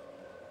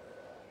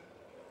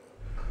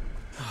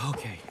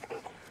 Okay.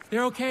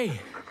 They're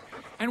okay.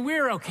 And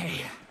we're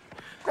okay.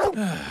 Yes.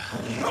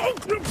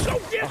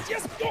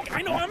 Oh,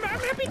 I know. I'm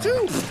happy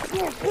too.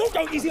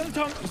 Oh, easy on the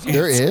tongue.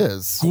 There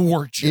is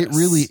gorgeous. It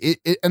really.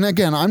 And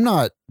again,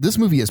 this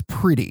movie is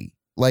pretty.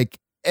 Like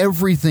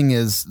everything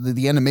is.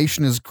 The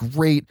animation is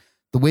great.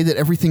 The way that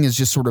everything is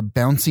just sort of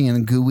bouncy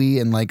and gooey,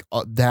 and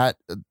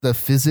the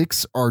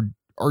physics are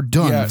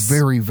done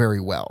very,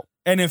 very well.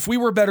 And if we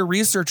were better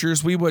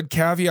researchers, we would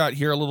caveat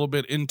here a little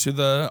bit into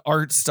the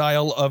art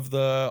style of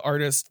the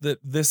artist that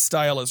this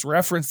style is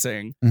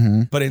referencing.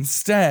 Mm-hmm. But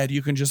instead,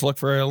 you can just look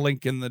for a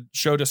link in the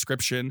show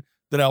description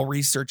that I'll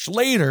research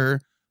later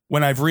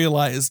when I've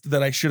realized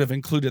that I should have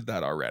included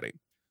that already.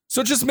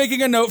 So just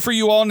making a note for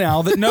you all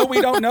now that no, we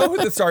don't know who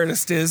this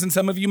artist is. And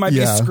some of you might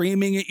be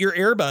screaming at your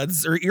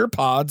earbuds or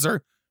earpods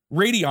or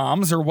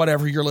radioms or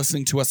whatever you're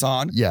listening to us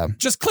on. Yeah.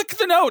 Just click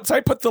the notes.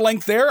 I put the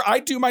link there. I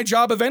do my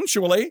job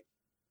eventually.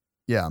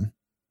 Yeah.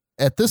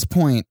 At this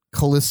point,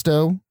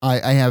 Callisto,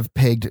 I have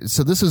pegged.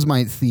 So this is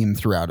my theme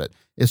throughout it,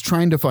 is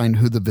trying to find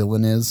who the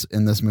villain is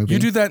in this movie. You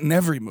do that in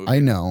every movie. I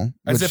know.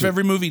 As if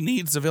every movie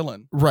needs a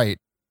villain. Right.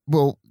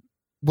 Well,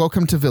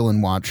 welcome to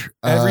Villain Watch.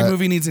 Every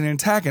movie needs an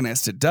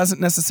antagonist. It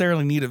doesn't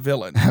necessarily need a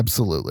villain.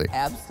 Absolutely.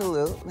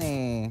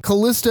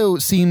 Callisto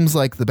seems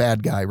like the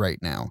bad guy right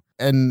now.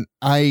 And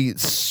I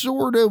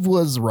sort of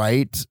was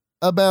right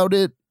about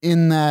it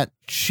in that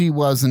she's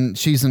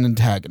an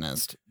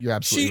antagonist. You're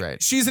absolutely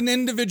right. She's an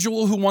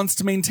individual who wants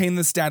to maintain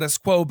the status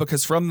quo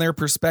because from their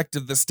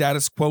perspective, the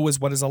status quo is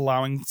what is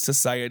allowing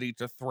society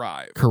to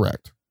thrive.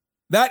 Correct.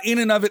 That in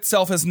and of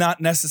itself is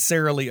not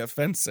necessarily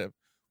offensive.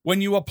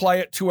 When you apply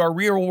it to our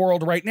real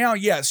world right now,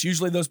 yes,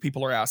 usually those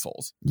people are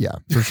assholes. Yeah,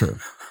 for sure.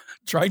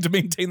 Trying to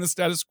maintain the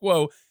status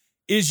quo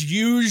is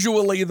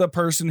usually the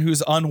person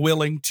who's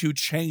unwilling to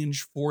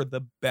change for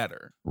the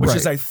better, which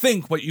is, I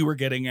think, what you were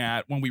getting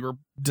at when we were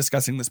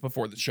discussing this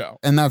before the show.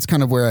 And that's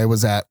kind of where I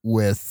was at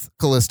with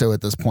Callisto at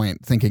this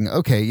point, thinking,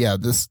 okay, yeah,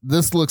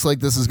 this looks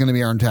like this is going to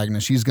be our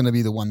antagonist. She's going to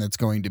be the one that's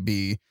going to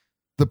be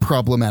the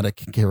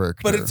problematic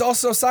character. But it's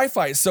also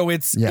sci-fi, so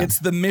it's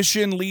the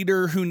mission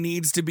leader who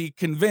needs to be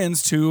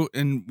convinced to,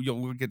 and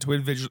we'll get to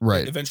it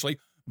eventually,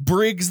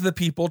 Briggs the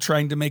people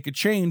trying to make a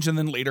change, and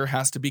then later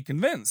has to be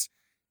convinced.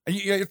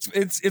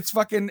 It's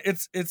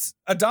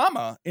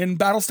Adama in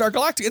Battlestar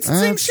Galactica. It's the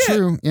same shit.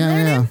 True. Yeah,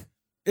 you know what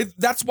I mean?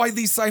 That's why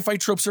these sci-fi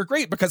tropes are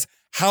great, because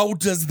how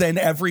does then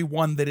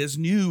everyone that is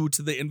new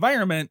to the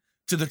environment,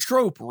 to the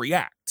trope,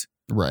 react?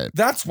 Right.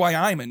 That's why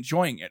I'm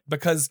enjoying it,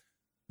 because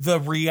the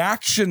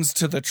reactions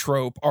to the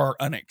trope are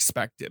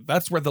unexpected.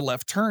 That's where the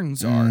left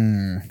turns are.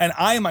 And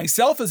I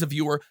myself, as a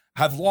viewer,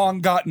 have long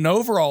gotten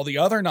over all the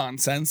other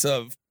nonsense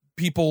of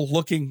people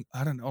looking,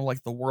 I don't know,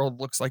 like the world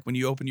looks like when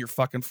you open your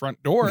fucking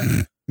front door.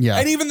 Yeah.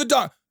 And even the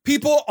dog.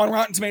 People on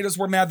Rotten Tomatoes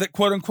were mad that,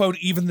 quote unquote,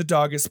 even the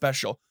dog is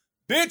special.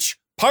 Bitch,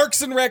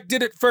 Parks and Rec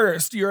did it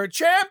first. You're a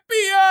champion.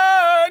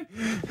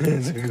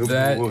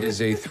 That is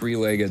a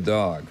three-legged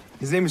dog.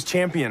 His name is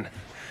Champion,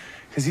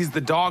 because he's the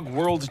dog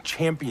world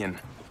champion.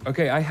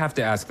 Okay, I have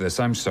to ask this.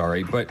 I'm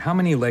sorry, but how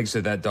many legs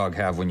did that dog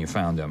have when you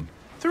found him?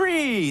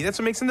 3. That's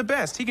what makes him the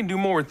best. He can do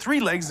more with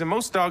 3 legs than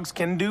most dogs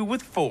can do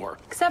with 4.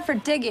 Except for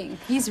digging.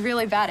 He's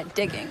really bad at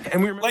digging.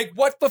 And we're like,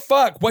 what the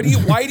fuck? Why do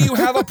you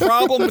have a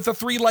problem with a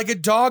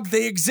 3-legged dog?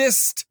 They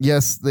exist.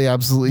 Yes, they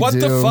absolutely do. What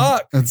the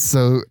fuck? It's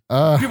so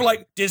people are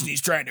like, Disney's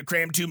trying to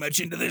cram too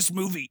much into this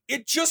movie.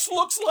 It just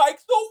looks like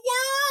the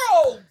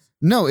world.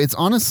 No, it's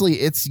honestly,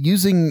 it's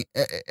using,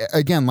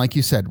 again, like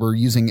you said, we're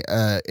using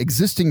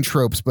existing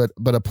tropes, but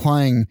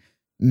applying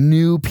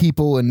new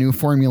people and new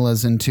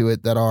formulas into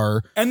it that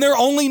are. And they're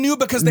only new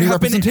because they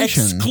have been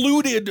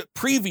excluded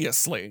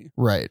previously.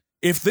 Right.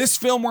 If this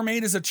film were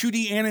made as a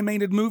 2D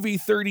animated movie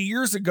 30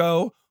 years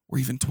ago, or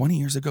even 20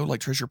 years ago,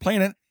 like Treasure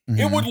Planet,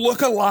 it would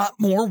look a lot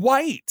more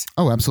white.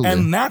 Oh, absolutely.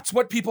 And that's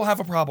what people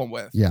have a problem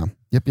with. Yeah.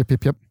 Yep.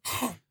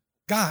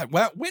 God,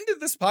 when did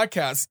this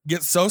podcast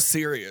get so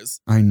serious?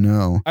 I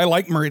know. I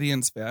like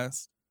Meridian's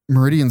vest.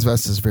 Meridian's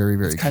vest is very,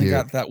 very It's kind cute.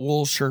 of got that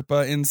wool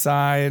Sherpa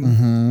inside,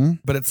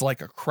 but it's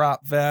like a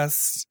crop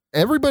vest.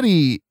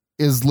 Everybody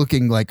is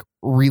looking like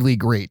really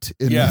great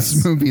in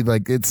this movie.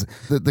 Like it's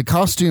the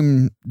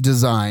costume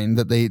design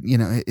that they,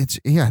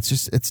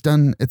 it's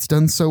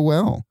done so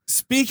well.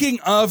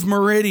 Speaking of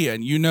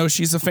Meridian,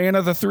 she's a fan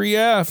of the 3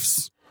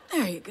 Fs.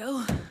 There you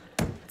go.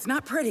 It's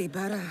not pretty,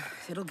 but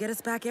it'll get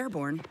us back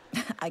airborne.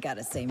 I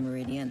gotta say,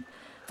 Meridian,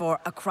 for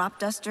a crop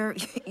duster,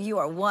 you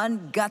are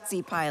one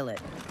gutsy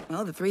pilot.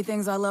 Well, the 3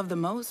 things I love the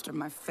most are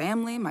my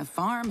family, my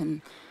farm,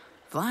 and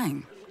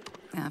flying.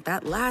 Now, if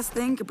that last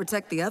thing could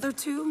protect the other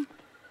 2,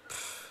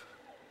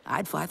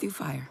 I'd fly through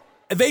fire.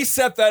 They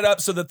set that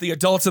up so that the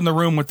adults in the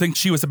room would think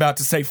she was about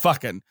to say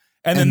fucking.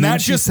 And then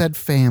she said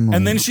family.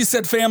 And then she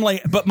said family,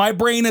 but my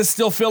brain is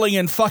still filling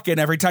in fucking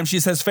every time she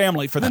says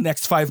family for the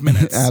next 5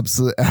 minutes.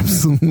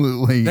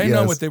 Absolutely. They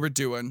know what they were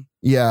doing.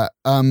 Yeah.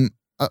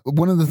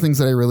 One of the things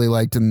that I really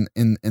liked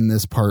in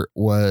this part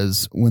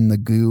was when the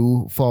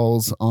goo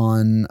falls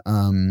on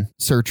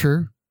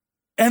Searcher.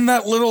 And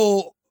that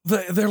little,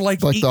 they're like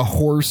the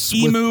horse.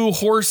 Emu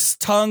horse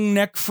tongue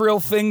neck frill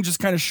thing just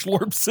kind of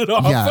slurps it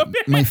off. Yeah,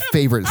 my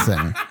favorite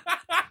thing.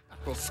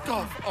 Well,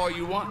 scoff all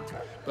you want,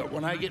 but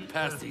when I get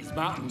past these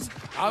mountains,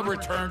 I'll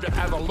return to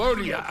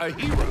Avalonia a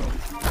hero.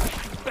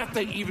 Bet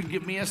they even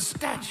give me a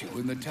statue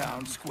in the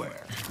town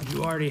square.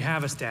 You already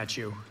have a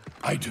statue.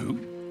 I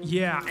do?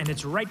 Yeah, and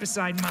it's right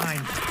beside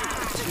mine.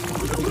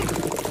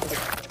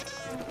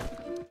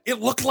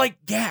 It looked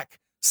like Gak.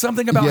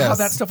 Something about how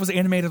that stuff was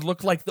animated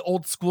looked like the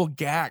old school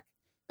Gak.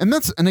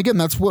 And again,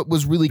 that's what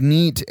was really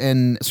neat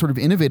and sort of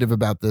innovative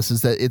about this,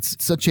 is that it's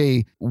such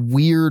a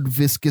weird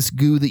viscous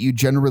goo that you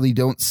generally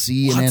don't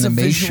see in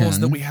animation. Lots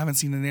of visuals that we haven't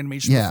seen in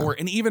animation before.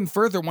 And even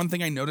further, one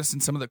thing I noticed in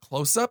some of the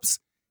close-ups,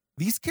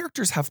 these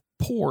characters have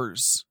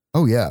pores.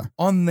 Oh yeah,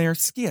 on their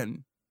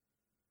skin.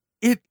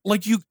 It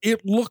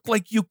looked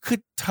like you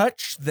could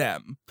touch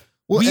them.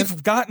 Well,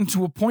 we've gotten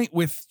to a point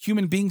with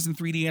human beings in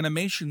 3D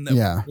animation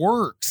that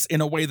works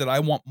in a way that I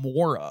want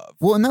more of.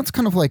 Well, and that's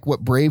kind of like what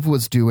Brave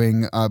was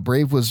doing.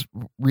 Brave was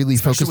really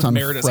focused on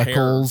Merida's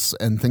freckles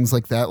and things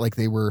like that. Like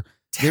they were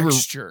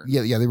texture.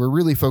 They were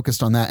really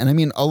focused on that. And I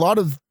mean, a lot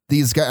of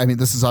these guys, I mean,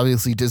 this is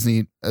obviously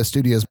Disney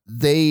Studios.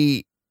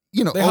 They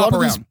a lot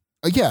of these,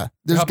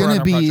 there's going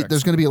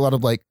to be a lot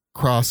of like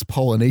cross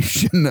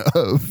pollination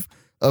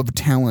of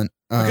talent.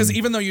 Because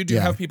even though you do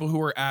have people who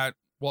are at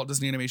Walt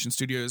Disney Animation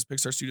Studios,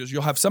 Pixar Studios,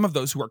 you'll have some of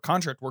those who are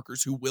contract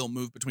workers who will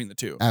move between the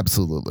two.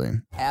 Absolutely.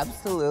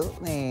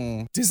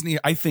 Disney,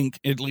 I think,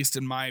 at least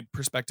in my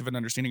perspective and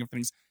understanding of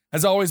things,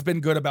 has always been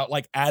good about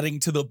like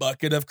adding to the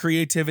bucket of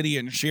creativity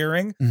and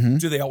sharing. Mm-hmm.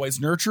 Do they always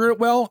nurture it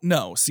well?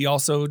 No. See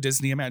also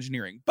Disney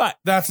Imagineering. But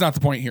that's not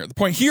the point here. The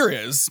point here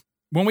is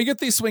when we get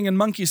these swinging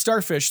monkey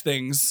starfish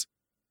things,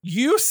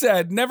 you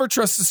said never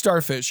trust a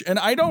starfish. And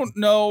I don't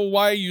know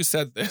why you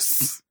said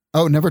this.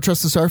 Oh, never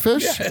trust a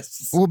starfish?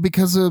 Yes. Well,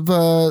 because of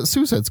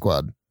Suicide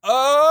Squad.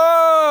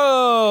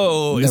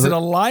 Oh, is it a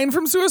line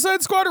from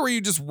Suicide Squad, or were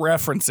you just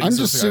referencing? I'm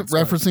just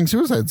referencing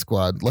Suicide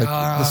Squad. Like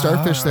the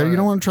starfish there, you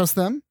don't want to trust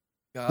them.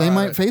 They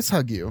might face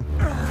hug you.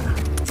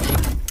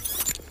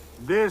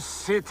 This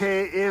city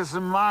is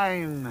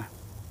mine.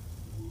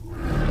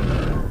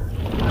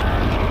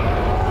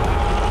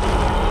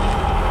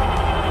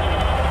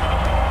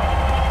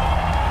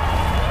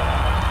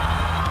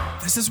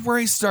 This is where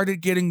I started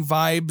getting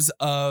vibes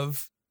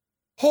of,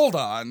 hold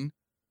on,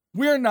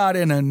 we're not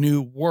in a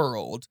new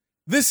world.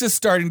 This is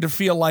starting to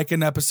feel like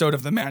an episode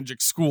of the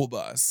Magic School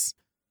Bus.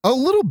 A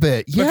little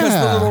bit, yeah. Because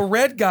the little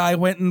red guy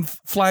went and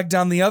flagged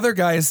down the other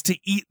guys to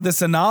eat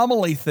this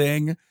anomaly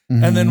thing.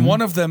 Mm-hmm. And then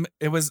one of them,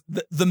 it was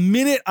the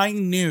minute I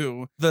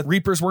knew the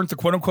Reapers weren't the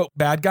quote unquote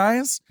bad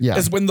guys,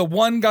 is when the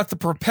one got the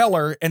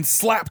propeller and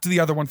slapped the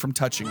other one from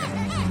touching it.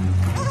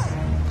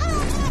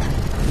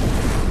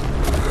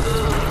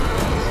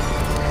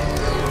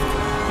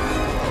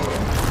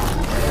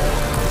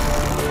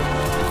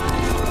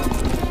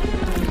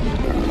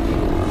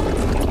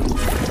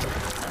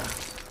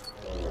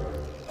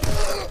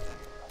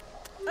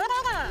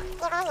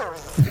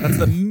 That's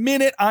the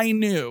minute I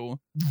knew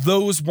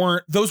those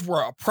were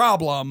a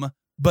problem,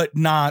 but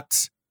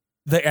not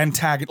the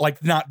antagonist,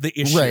 like not the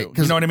issue. Right.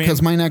 You know what I mean?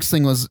 Because my next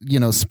thing was,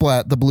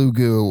 Splat, the blue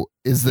goo.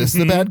 Is this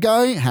the bad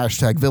guy?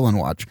 # villain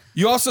watch.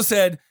 You also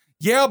said,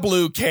 yeah,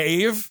 Blue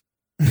Cave.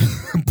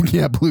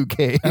 Yeah, Blue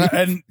Cave.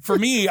 And for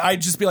me,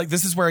 I'd just be like,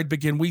 this is where I'd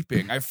begin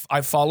weeping.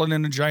 I've fallen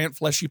in a giant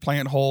fleshy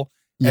plant hole.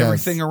 Yes.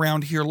 Everything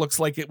around here looks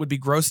like it would be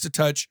gross to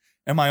touch.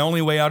 And my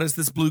only way out is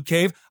this blue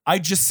cave. I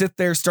just sit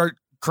there, start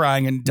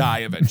crying and die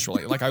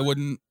eventually. Like I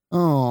wouldn't.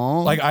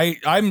 Oh, like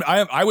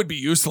I would be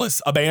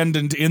useless,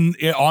 abandoned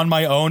on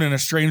my own in a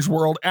strange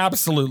world.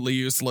 Absolutely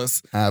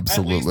useless.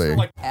 Absolutely.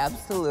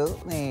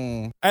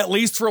 Absolutely. At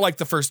least for like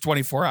the first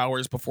 24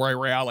 hours before I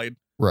rallied.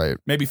 Right.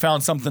 Maybe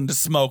found something to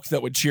smoke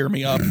that would cheer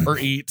me up or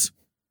eat.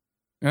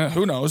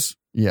 Who knows?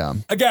 Yeah.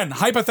 Again,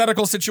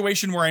 hypothetical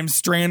situation where I'm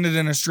stranded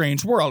in a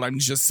strange world. I'm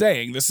just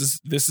saying this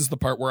is the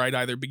part where I'd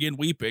either begin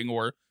weeping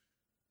or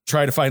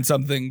try to find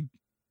something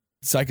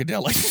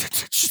psychedelic.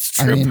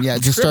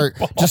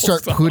 Just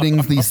start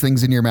putting these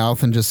things in your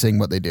mouth and just seeing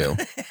what they do.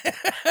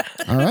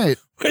 All right.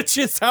 Which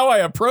is how I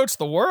approach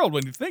the world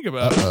when you think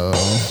about it.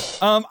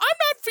 I'm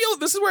not feeling,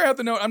 this is where I have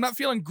to note, I'm not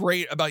feeling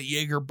great about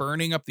Jaeger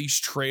burning up these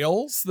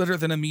trails that are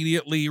then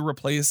immediately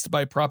replaced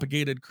by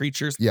propagated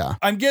creatures. Yeah.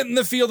 I'm getting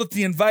the feel that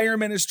the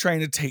environment is trying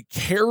to take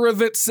care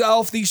of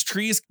itself. These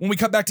trees, when we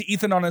cut back to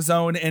Ethan on his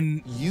own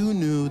and... You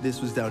knew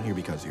this was down here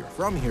because you're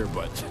from here,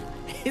 but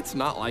it's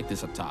not like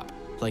this up top.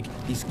 Like,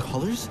 these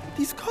colors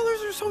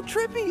are so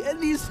trippy,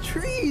 and these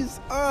trees,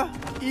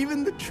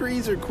 even the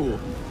trees are cool.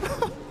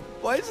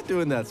 Why is it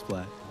doing that,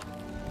 Splat?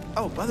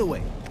 Oh, by the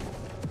way,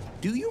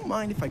 do you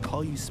mind if I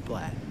call you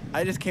Splat?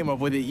 I just came up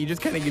with it. You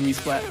just kind of give me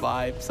Splat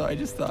vibe, so I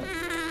just thought.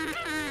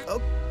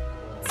 Oh,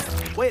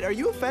 wait, are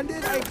you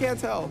offended? I can't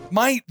tell.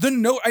 The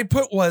note I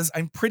put was,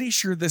 I'm pretty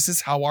sure this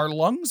is how our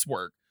lungs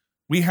work.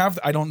 We have,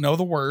 I don't know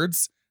the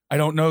words. I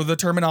don't know the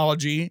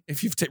terminology.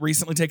 If you've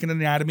recently taken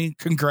anatomy,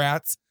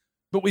 congrats.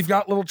 But we've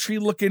got little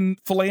tree-looking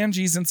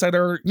phalanges inside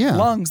our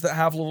lungs that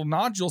have little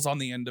nodules on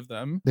the end of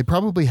them. They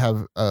probably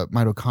have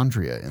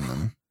mitochondria in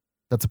them.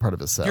 That's a part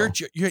of a cell.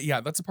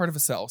 Yeah, that's a part of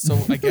a cell. So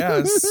I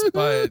guess,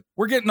 but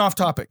we're getting off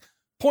topic.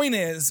 Point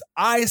is,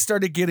 I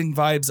started getting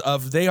vibes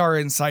of they are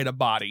inside a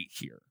body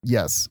here.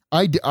 Yes.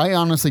 I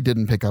honestly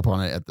didn't pick up on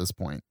it at this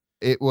point.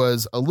 It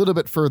was a little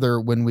bit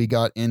further when we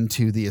got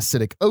into the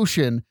acidic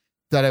ocean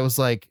that I was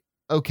like,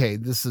 okay,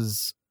 this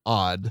is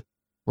odd.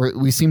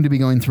 We seem to be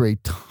going through a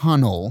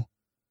tunnel.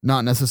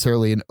 Not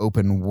necessarily an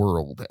open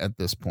world at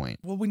this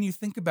point. Well, when you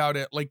think about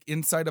it, like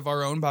inside of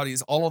our own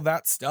bodies, all of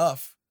that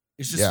stuff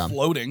is just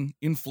floating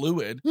in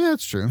fluid. Yeah,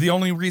 it's true. The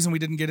only reason we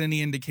didn't get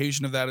any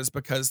indication of that is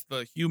because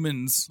the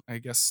humans, I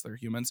guess they're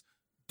humans,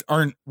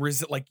 aren't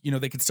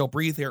they can still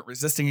breathe. They aren't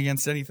resisting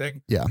against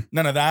anything. Yeah.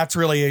 None of that's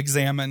really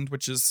examined,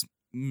 which is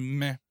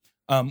meh.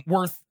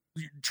 Worth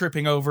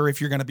tripping over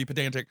if you're going to be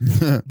pedantic.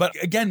 But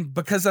again,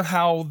 because of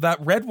how that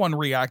red one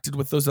reacted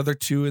with those other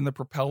two in the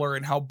propeller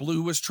and how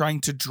Blue was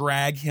trying to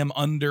drag him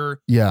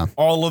under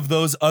all of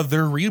those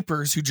other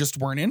Reapers who just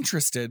weren't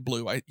interested.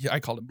 Blue, I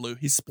called him Blue.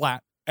 He's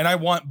Splat. And I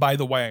want, by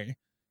the way,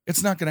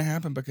 it's not going to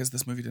happen because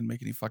this movie didn't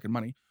make any fucking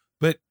money.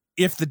 But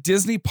if the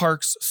Disney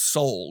parks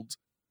sold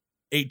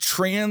a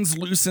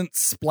translucent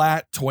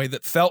Splat toy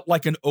that felt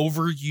like an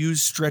overused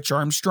Stretch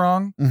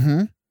Armstrong,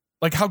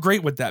 like, how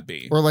great would that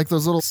be? Or like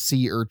those little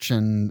sea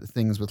urchin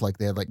things with like,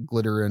 they had like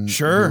glitter and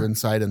glue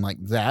inside and like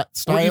that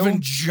style. Or even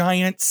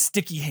giant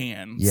sticky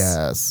hands.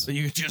 Yes. That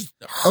you could just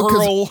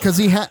hurl. Because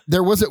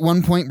there was at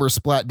one point where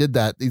Splat did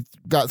that. He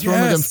got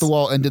thrown against the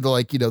wall and did the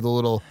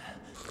little.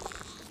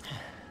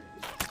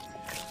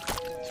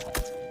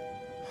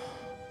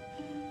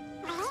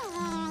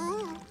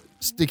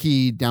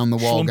 Sticky down the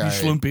wall guy.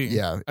 Schlumpy.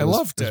 Yeah. I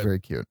loved it. It was very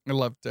cute. I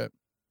loved it.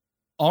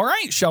 All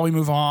right. Shall we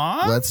move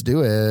on? Let's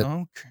do it.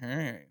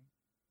 Okay.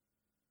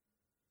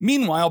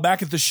 Meanwhile,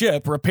 back at the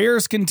ship,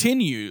 repairs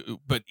continue,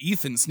 but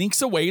Ethan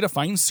sneaks away to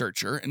find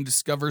Searcher and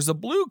discovers a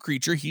blue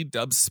creature he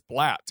dubs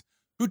Splat,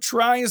 who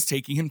tries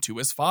taking him to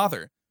his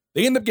father.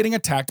 They end up getting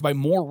attacked by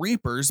more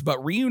Reapers, but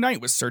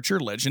reunite with Searcher,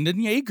 Legend,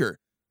 and Jaeger.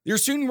 They're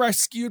soon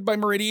rescued by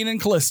Meridian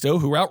and Callisto,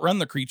 who outrun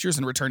the creatures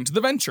and return to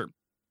the Venture.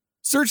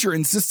 Searcher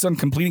insists on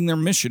completing their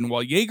mission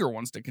while Jaeger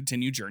wants to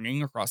continue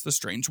journeying across the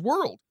strange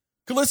world.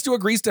 Callisto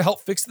agrees to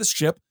help fix the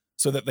ship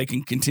so that they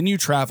can continue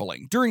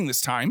traveling. During this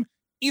time,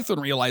 Ethan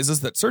realizes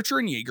that Searcher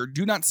and Jaeger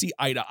do not see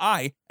eye to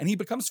eye, and he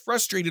becomes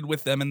frustrated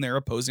with them and their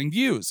opposing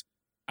views.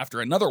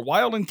 After another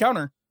wild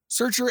encounter,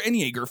 Searcher and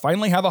Jaeger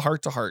finally have a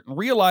heart-to-heart and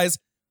realize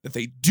that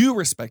they do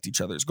respect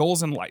each other's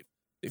goals in life.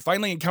 They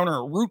finally encounter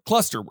a root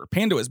cluster where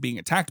Pando is being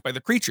attacked by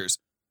the creatures.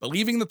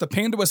 Believing that the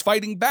Pando is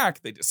fighting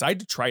back, they decide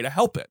to try to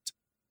help it.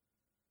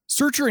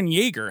 Searcher and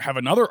Jaeger have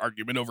another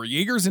argument over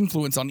Jaeger's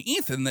influence on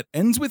Ethan that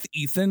ends with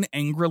Ethan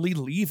angrily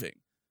leaving.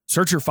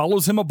 Searcher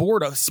follows him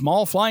aboard a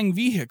small flying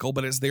vehicle,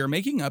 but as they are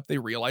making up, they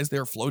realize they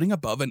are floating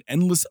above an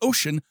endless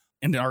ocean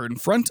and are in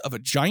front of a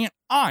giant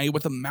eye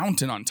with a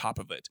mountain on top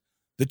of it.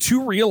 The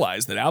two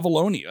realize that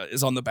Avalonia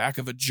is on the back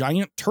of a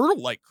giant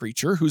turtle-like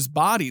creature whose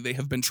body they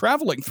have been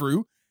traveling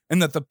through,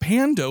 and that the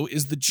Pando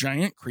is the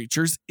giant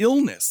creature's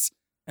illness,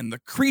 and the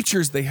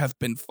creatures they have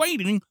been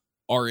fighting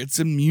are its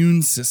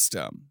immune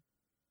system.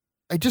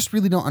 I just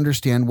really don't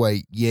understand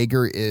why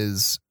Jaeger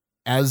is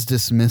as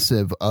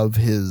dismissive of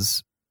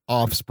his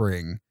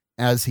offspring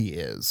as he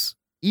is,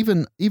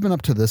 even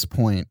up to this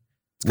point.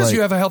 Because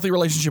you have a healthy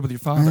relationship with your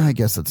father. I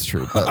guess that's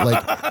true, but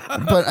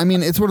but I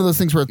mean, it's one of those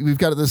things where we've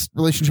got this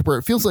relationship where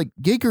it feels like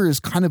Jaeger is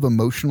kind of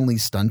emotionally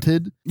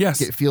stunted.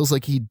 Yes, it feels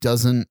like he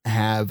doesn't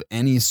have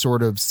any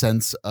sort of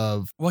sense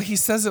of. Well, he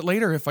says it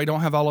later. If I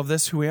don't have all of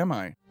this, who am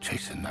I?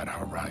 Chasing that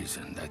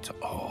horizon, that's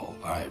all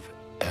I've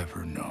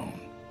ever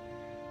known.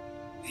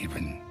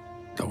 Even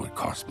though it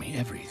cost me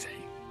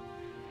everything.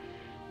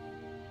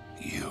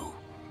 You,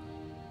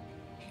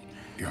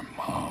 your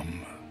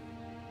mom,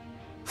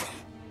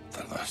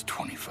 the last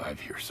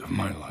 25 years of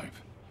my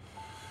life.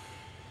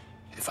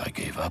 If I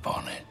gave up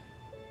on it,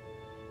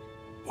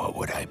 what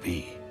would I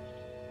be?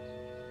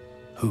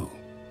 Who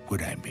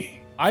would I be?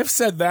 I've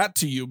said that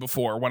to you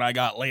before when I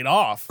got laid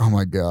off. Oh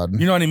my God.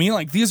 You know what I mean?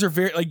 Like, these are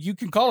very, like, you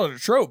can call it a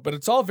trope, but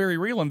it's all very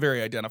real and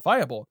very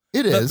identifiable.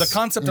 It is. The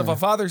concept of a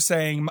father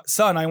saying,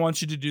 son, I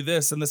want you to do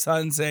this, and the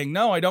son saying,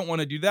 no, I don't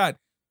want to do that.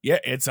 Yeah,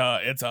 it's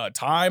a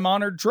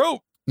time-honored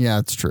trope. Yeah,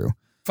 it's true.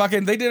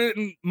 Fucking, they did it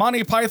in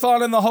Monty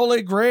Python and the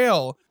Holy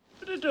Grail.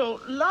 But I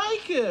don't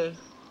like her.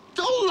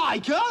 Don't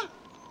like her?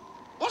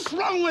 What's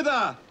wrong with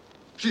her?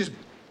 She's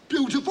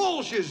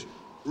beautiful, she's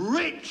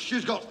rich,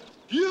 she's got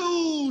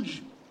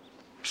huge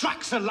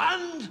tracts of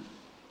land.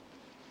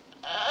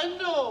 I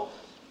know,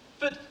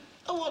 but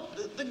I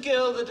want the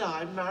girl that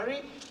I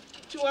marry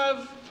to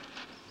have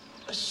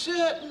a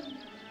certain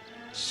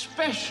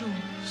special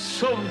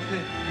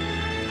something.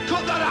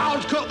 Cut that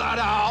out, cut that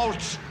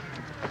out!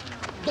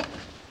 Look,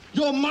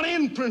 you're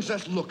marrying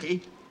Princess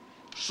Lucky,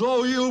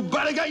 so you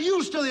better get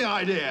used to the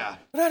idea.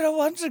 But I don't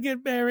want to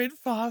get married,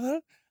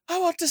 Father. I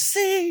want to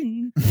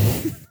sing.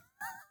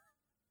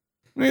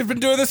 We've been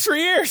doing this for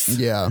years.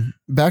 Yeah.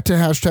 Back to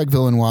hashtag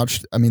villain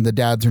watch. I mean, the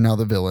dads are now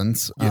the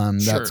villains. Yeah,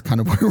 That's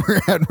kind of where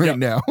we're at right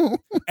now.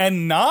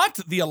 And not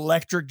the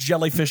electric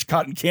jellyfish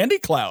cotton candy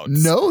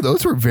clouds. No,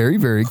 those were very,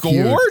 very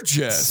cute.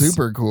 Gorgeous.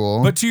 Super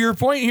cool. But to your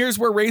point, here's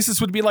where racists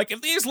would be like,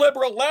 if these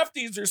liberal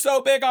lefties are so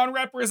big on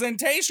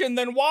representation,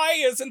 then why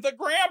isn't the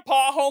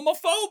grandpa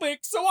homophobic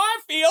so I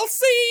feel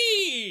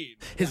seen?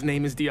 His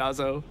name is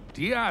Diazo.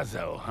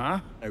 Diazo,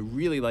 huh? I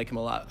really like him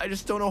a lot. I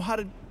just don't know how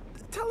to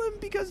tell him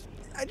because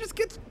I just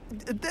get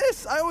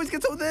this. I always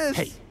get so this.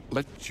 Hey,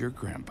 let your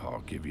grandpa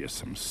give you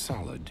some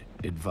solid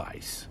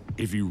advice.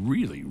 If you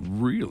really,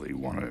 really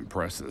want to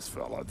impress this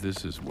fella,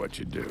 this is what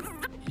you do.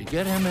 You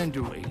get him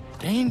into a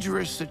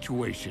dangerous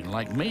situation,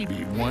 like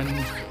maybe one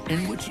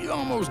in which he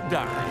almost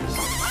dies.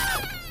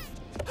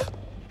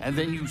 And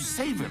then you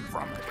save him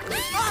from it.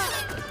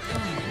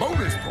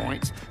 Bonus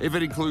points if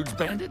it includes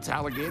bandits,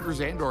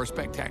 alligators, and/or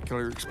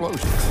spectacular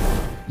explosions.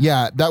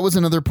 Yeah, that was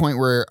another point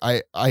where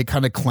I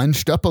kind of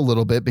clenched up a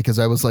little bit because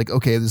I was like,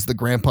 okay, is the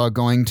grandpa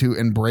going to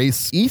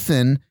embrace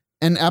Ethan?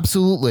 And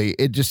absolutely,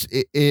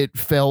 it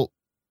felt,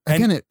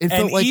 again, it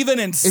felt like even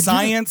in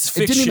science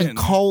fiction, it didn't even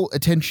call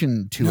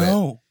attention to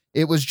it.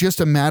 It was just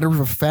a matter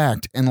of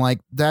fact. And like,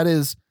 that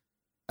is.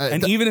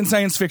 And even in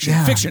science fiction,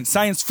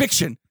 science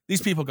fiction,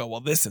 these people go,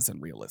 well, this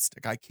isn't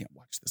realistic. I can't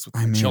watch this with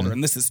my children.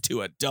 This is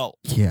too adult.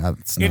 Yeah,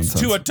 it's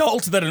too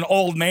adult that an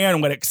old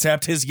man would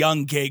accept his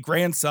young gay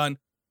grandson.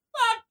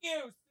 Fuck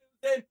you,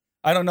 Susan.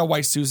 I don't know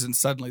why Susan's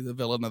suddenly the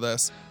villain of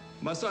this.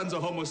 My son's a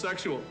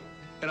homosexual,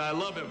 and I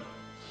love him.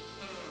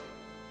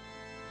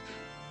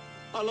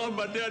 I love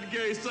my dead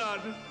gay son.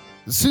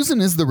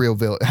 Susan is the real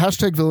villain.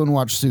 Hashtag villain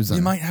watch Susan.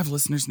 You might have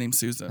listeners named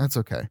Susan. That's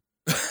okay.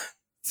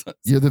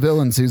 You're the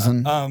villain,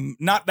 Susan.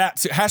 Not that.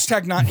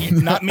 Hashtag not me,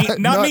 not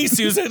me,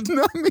 Susan.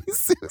 Not me,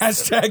 Susan.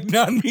 Hashtag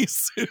not me,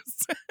 Susan.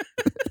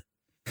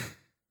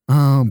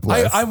 Oh,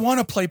 bless. I want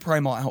to play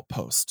Primal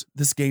Outpost,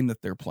 this game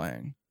that they're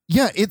playing.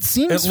 Yeah, it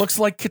seems. It looks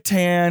like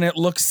Catan. It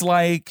looks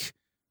like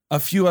a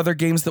few other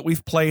games that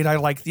we've played. I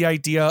like the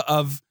idea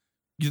of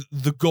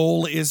the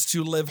goal is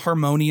to live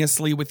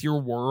harmoniously with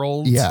your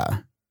world.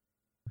 Yeah.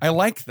 I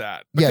like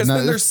that. Because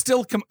then there's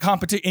still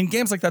competition. In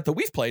games like that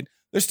we've played,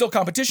 there's still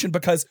competition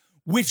because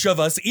which of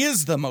us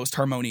is the most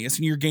harmonious,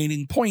 and you're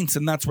gaining points,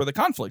 and that's where the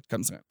conflict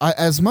comes in.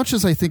 As much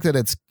as I think that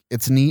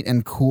it's neat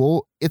and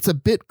cool, it's a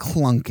bit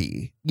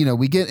clunky. You know,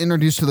 we get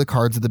introduced to the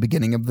cards at the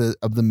beginning of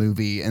the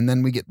movie, and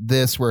then we get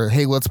this where,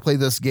 hey, let's play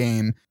this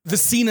game. The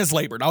scene is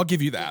labored. I'll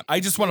give you that. I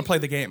just want to play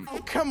the game. Oh,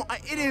 come on.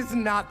 It is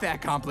not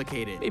that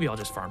complicated. Maybe I'll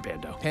just farm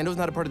Pando. Pando's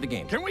not a part of the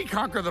game. Can we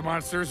conquer the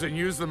monsters and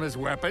use them as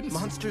weapons?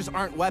 Monsters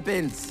aren't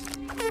weapons.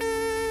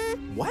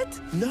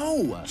 What?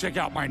 No. Check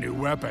out my new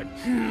weapon.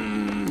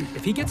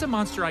 If he gets a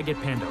monster, I get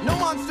Pando. No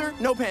monster,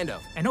 no Pando.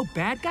 And no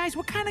bad guys?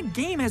 What kind of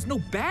game has no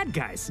bad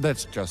guys?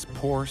 That's just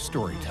poor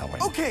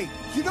storytelling. Okay,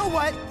 you know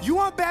what? You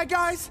want bad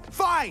guys?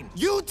 Fine.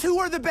 You two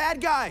are the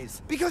bad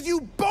guys because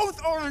you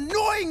both are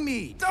annoying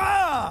me.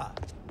 Duh!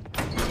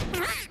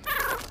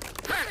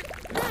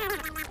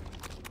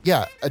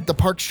 Yeah, the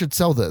park should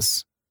sell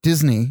this.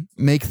 Disney,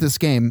 make this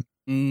game.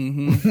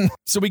 Mm-hmm.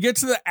 So we get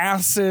to the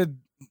acid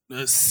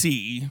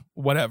sea,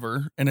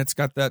 whatever, and it's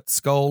got that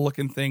skull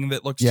looking thing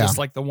that looks just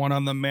like the one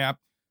on the map.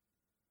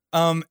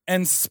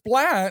 And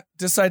Splat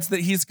decides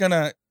that he's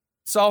gonna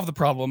solve the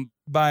problem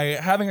by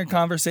having a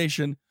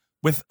conversation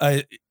with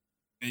the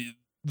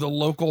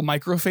local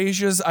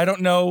microphages. I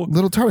don't know,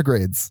 little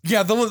tardigrades.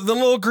 Yeah, the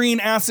little green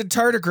acid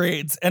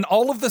tardigrades, and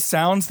all of the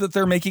sounds that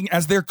they're making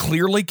as they're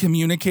clearly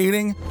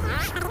communicating.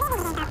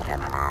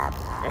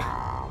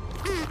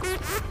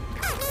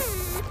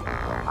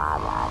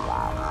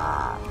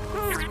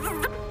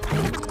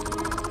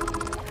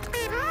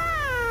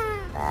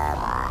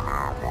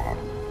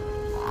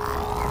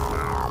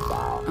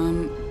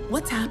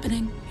 What's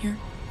happening here?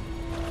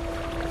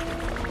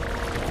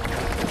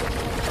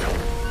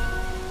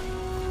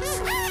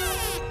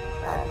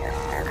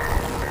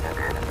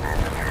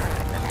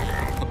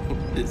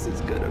 This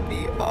is gonna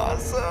be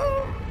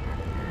awesome.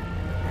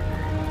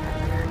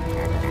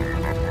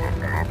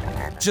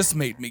 Just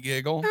made me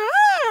giggle.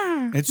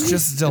 It's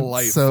just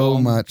delightful. It's so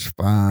much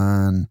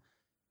fun.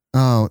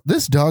 Oh,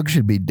 this dog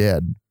should be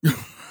dead.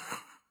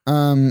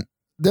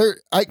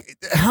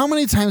 How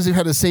many times we've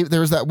had to save?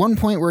 There was that one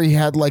point where he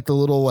had like the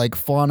little like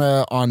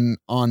fauna on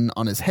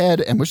his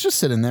head and was just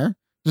sitting there.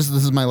 Just,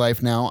 this is my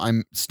life now.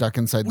 I'm stuck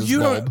inside this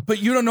bulb.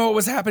 But you don't know what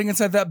was happening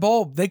inside that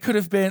bulb. That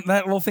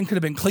little thing could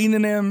have been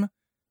cleaning him.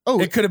 Oh,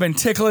 it could have been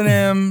tickling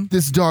him.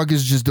 This dog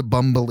is just a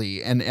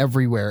bumbly and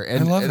everywhere.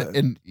 And, I love it.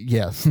 And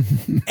yes.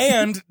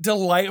 And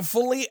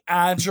delightfully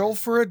agile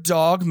for a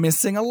dog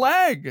missing a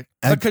leg.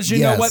 Because you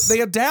know what?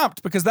 They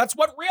adapt, because that's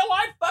what real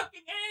life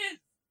fucking is.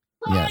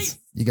 Right? Yes.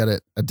 You got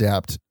to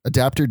adapt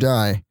or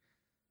die.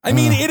 I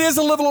mean, it is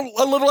a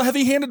little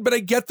heavy-handed, but I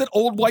get that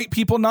old white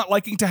people not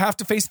liking to have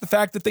to face the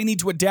fact that they need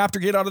to adapt or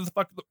get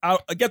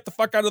get the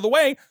fuck out of the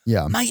way.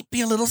 Yeah. Might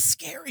be a little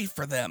scary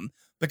for them,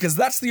 because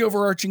that's the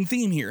overarching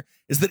theme here,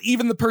 is that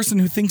even the person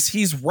who thinks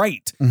he's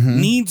right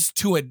needs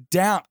to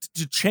adapt,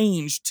 to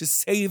change, to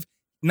save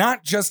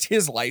not just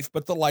his life,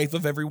 but the life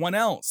of everyone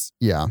else.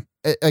 Yeah.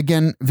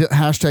 Again,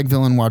 hashtag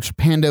villain watch.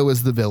 Pando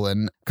is the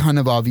villain. Kind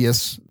of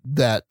obvious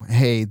that,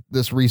 hey,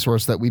 this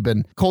resource that we've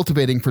been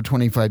cultivating for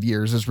 25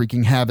 years is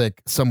wreaking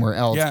havoc somewhere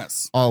else.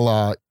 Yes. A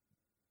la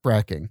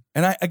fracking.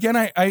 And I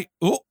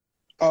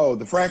Oh,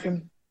 the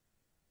fracking?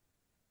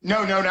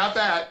 No, not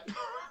that.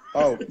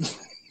 Oh.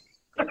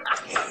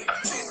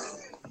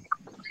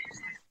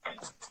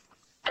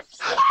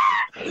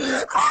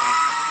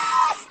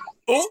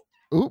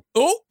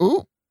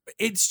 Oh.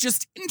 It's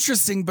just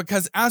interesting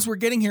because as we're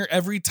getting here,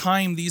 every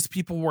time these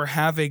people were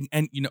having,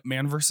 and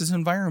man versus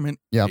environment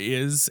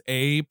is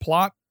a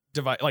plot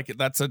device. Like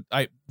that's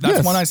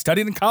one I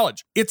studied in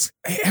college. It's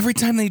every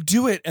time they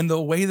do it, and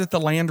the way that the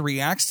land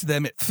reacts to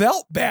them, it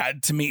felt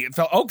bad to me. It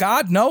felt, oh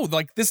God, no,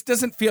 like this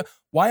doesn't feel.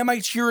 Why am I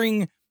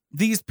cheering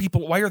these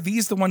people? Why are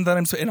these the one that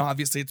I'm so? And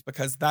obviously, it's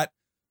because that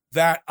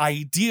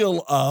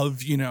ideal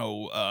of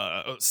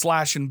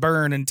slash and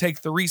burn and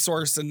take the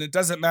resource and it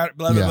doesn't matter.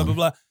 Blah blah blah blah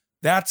blah.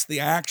 That's the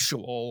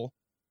actual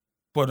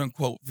quote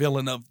unquote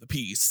villain of the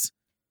piece.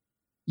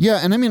 Yeah.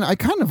 And I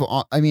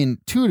mean,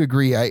 to a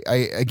degree, I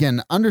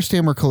again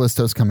understand where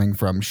Callisto's coming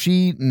from.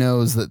 She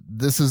knows that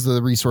this is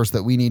the resource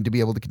that we need to be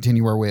able to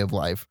continue our way of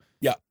life.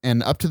 Yeah.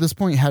 And up to this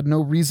point had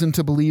no reason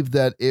to believe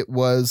that it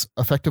was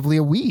effectively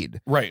a weed.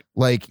 Right.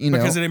 Like,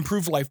 because it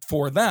improved life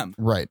for them.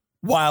 Right.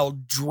 While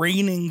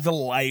draining the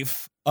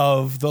life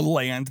of the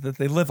land that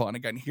they live on.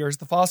 Again, here's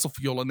the fossil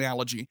fuel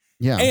analogy.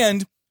 Yeah.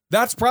 And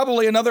that's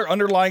probably another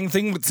underlying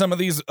thing that some of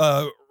these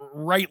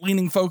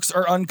right-leaning folks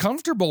are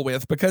uncomfortable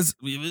with, because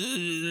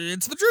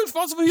it's the truth.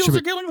 Fossil fuels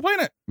are killing the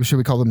planet. Should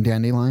we call them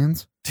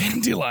dandelions?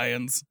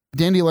 Dandelions.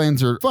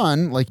 Dandelions are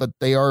fun, but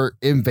they are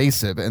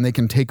invasive and they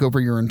can take over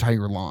your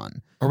entire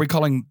lawn. Are we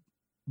calling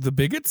the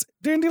bigots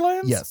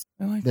dandelions? Yes.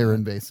 They're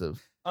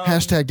invasive.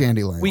 Hashtag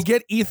dandelions. We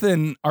get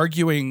Ethan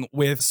arguing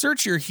with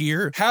Searcher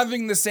here,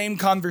 having the same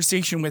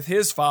conversation with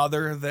his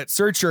father that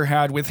Searcher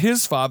had with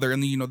his father,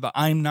 and the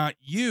I'm not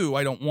you,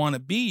 I don't want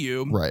to be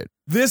you. Right.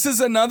 This is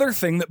another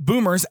thing that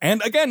boomers,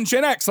 and again,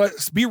 Gen X,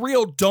 let's be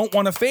real, don't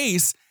want to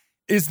face,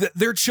 is that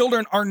their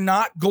children are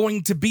not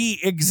going to be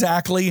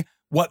exactly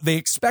what they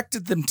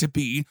expected them to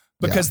be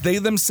because they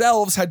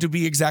themselves had to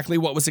be exactly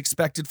what was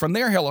expected from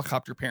their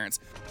helicopter parents.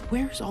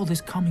 Where's all this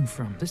coming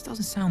from? This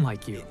doesn't sound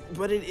like you.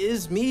 But it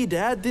is me,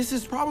 Dad. This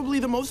is probably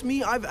the most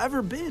me I've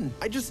ever been.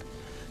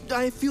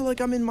 I feel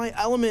like I'm in my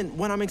element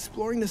when I'm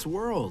exploring this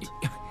world.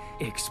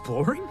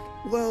 Exploring?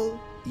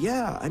 Well,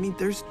 yeah. I mean,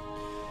 there's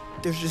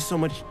just so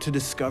much to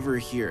discover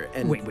here.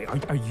 And wait,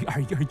 are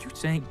you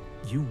saying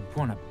you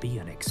want to be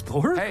an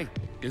explorer? Hey,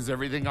 is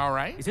everything all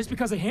right? Is this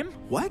because of him?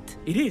 What?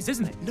 It is,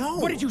 isn't it? No.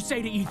 What did you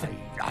say to Ethan?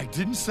 I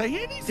didn't say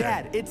anything.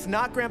 Dad, it's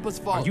not Grandpa's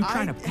fault. Are you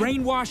trying to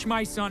brainwash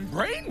my son?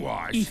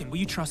 Brainwash? Ethan, will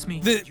you trust me?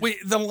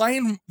 The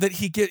line that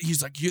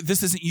he's like,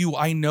 this isn't you.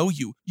 I know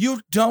you. You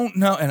don't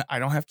know. And I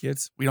don't have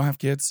kids. We don't have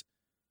kids.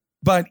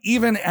 But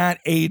even at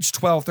age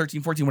 12,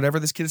 13, 14, whatever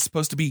this kid is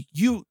supposed to be,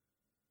 you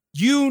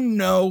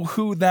know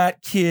who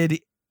that kid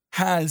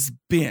has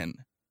been.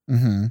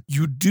 Mm-hmm.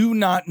 You do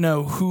not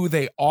know who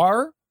they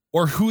are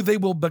or who they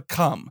will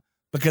become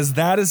because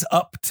that is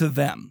up to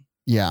them.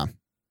 Yeah.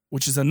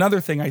 Which is another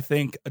thing I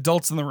think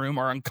adults in the room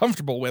are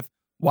uncomfortable with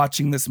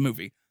watching this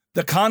movie.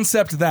 The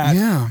concept that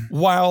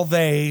while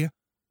they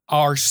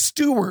are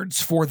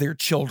stewards for their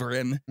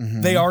children,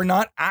 they are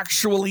not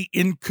actually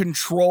in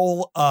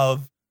control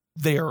of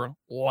their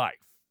life.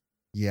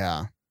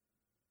 Yeah.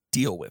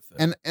 Deal with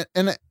it.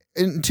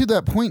 And to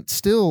that point,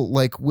 still,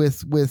 like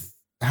with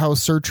how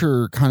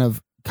Searcher kind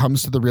of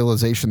comes to the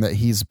realization that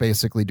he's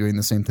basically doing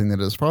the same thing that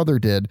his father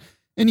did,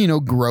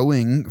 and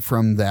growing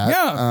from that,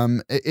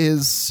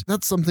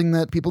 that's something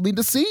that people need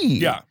to see.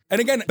 Yeah. And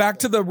again, back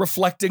to the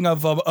reflecting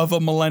of a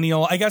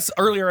millennial. I guess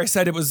earlier I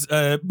said it was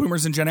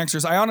boomers and Gen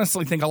Xers. I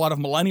honestly think a lot of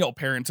millennial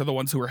parents are the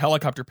ones who are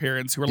helicopter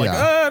parents who are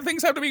like,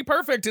 things have to be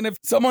perfect, and if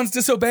someone's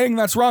disobeying,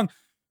 that's wrong.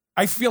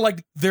 I feel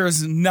like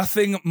there's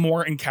nothing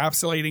more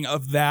encapsulating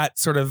of that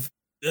sort of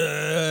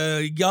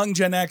young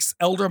Gen X,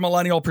 elder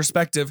millennial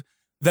perspective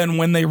than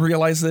when they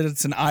realize that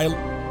it's an eye.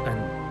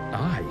 An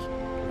eye,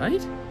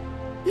 right?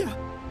 Yeah.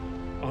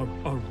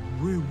 A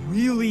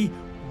really,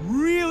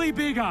 really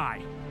big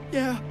eye.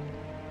 Yeah.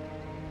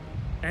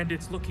 And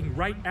it's looking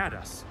right at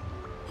us.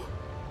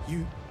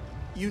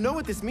 You know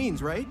what this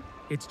means, right?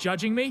 It's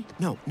judging me?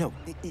 No.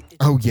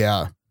 Oh,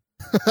 yeah.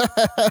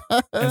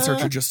 And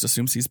Searcher just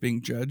assumes he's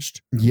being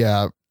judged.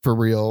 Yeah, for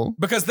real.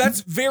 Because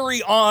that's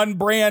very on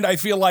brand, I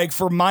feel like,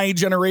 for my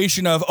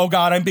generation of, oh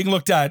God, I'm being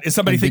looked at. Is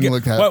somebody thinking,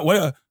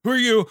 what, who are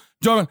you?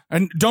 Don't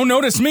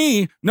notice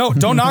me. No,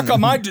 don't knock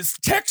on my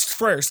text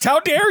first.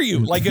 How dare you?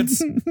 Like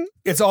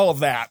it's all of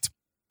that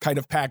kind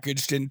of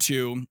packaged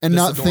into. And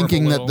not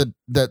thinking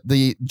that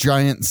the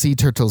giant sea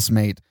turtle's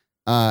mate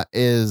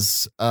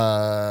is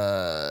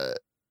also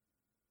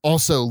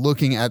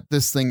looking at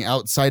this thing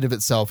outside of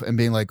itself and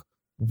being like,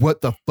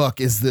 what the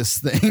fuck is this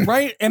thing?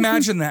 Right?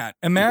 Imagine that.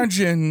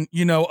 Imagine,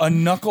 a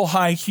knuckle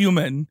high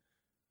human,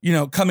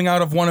 coming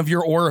out of one of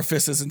your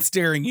orifices and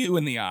staring you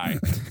in the eye.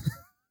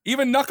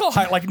 Even knuckle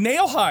high, like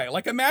nail high.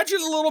 Like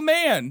imagine a little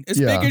man as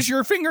big as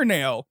your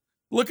fingernail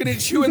looking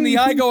at you in the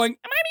eye going,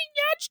 am I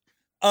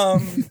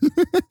being judged?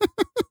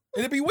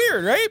 It'd be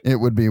weird, right? It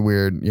would be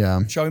weird. Yeah.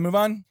 Shall we move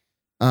on?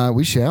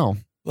 We shall.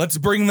 Let's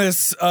bring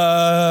this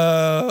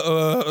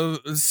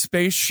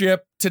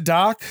spaceship to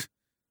dock.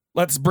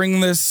 Let's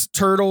bring this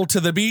turtle to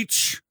the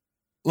beach.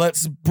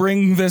 Let's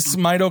bring this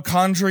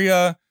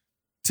mitochondria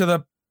to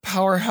the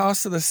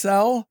powerhouse of the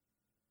cell.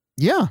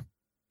 Yeah.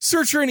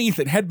 Searcher and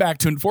Ethan head back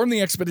to inform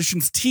the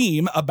expedition's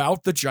team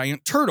about the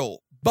giant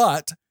turtle,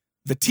 but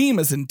the team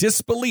is in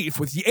disbelief,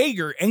 with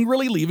Jaeger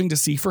angrily leaving to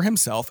see for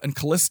himself and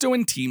Callisto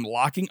and team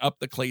locking up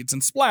the Clades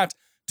and Splat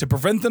to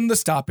prevent them from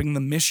stopping the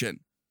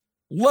mission.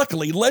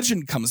 Luckily,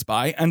 Legend comes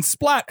by and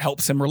Splat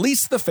helps him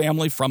release the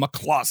family from a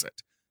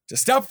closet. To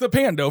stop the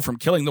Pando from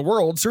killing the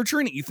world, Searcher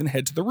and Ethan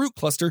head to the root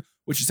cluster,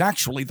 which is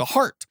actually the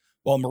heart,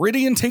 while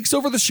Meridian takes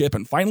over the ship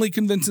and finally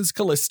convinces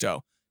Callisto.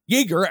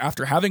 Jaeger,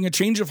 after having a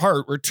change of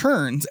heart,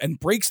 returns and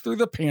breaks through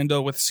the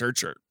Pando with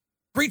Searcher.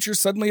 Creatures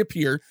suddenly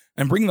appear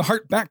and bring the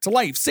heart back to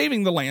life,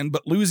 saving the land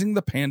but losing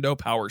the Pando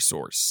power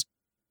source.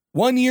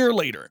 1 year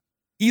later,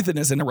 Ethan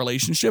is in a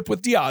relationship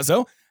with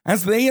Diazo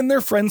as they and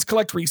their friends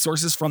collect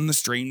resources from the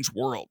strange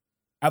world.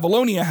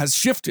 Avalonia has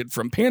shifted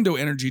from Pando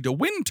energy to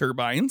wind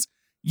turbines.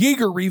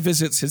 Jaeger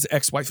revisits his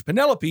ex-wife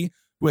Penelope,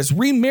 who has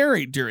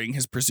remarried during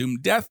his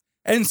presumed death,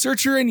 and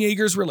Searcher and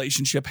Jaeger's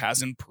relationship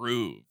has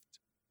improved.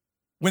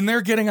 When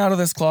they're getting out of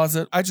this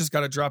closet, I just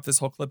gotta drop this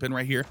whole clip in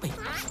right here. Wait,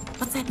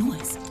 what's that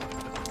noise?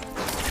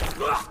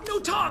 No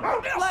tongue!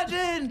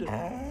 Legend!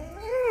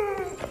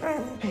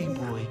 Hey,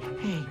 boy.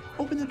 Hey,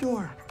 open the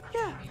door.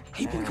 Yeah.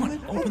 Hey, boy, come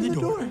on, open the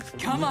door.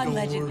 Come on,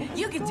 Legend.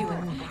 You can do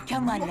it.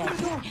 Come on,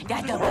 Legend.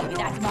 That's no baby.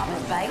 That's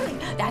Mama's baby.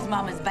 That's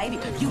Mama's baby.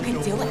 You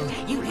can do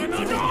it. You can do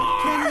it.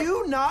 Can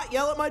you not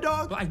yell at my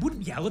dog? Well, I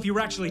wouldn't yell if you were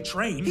actually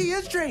trained. He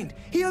is trained.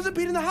 He hasn't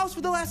been in the house for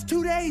the last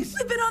 2 days.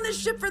 We've been on this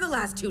ship for the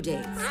last 2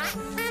 days.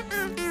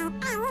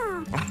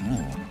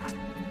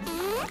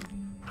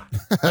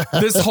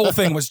 This whole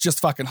thing was just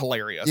fucking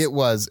hilarious. It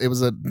was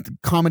a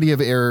comedy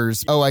of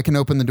errors. Oh, I can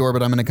open the door,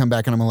 but I'm going to come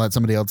back and I'm going to let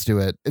somebody else do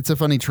it. It's a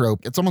funny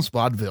trope. It's almost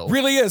vaudeville.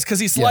 Really is, because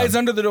he slides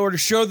under the door to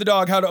show the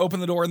dog how to open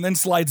the door and then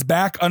slides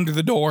back under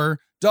the door.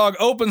 Dog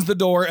opens the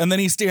door and then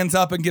he stands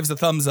up and gives a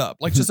thumbs up.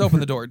 Like, just open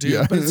the door, dude.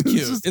 Yeah. But it's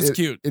cute. It's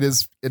cute. It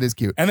is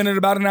cute. And then at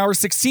about an hour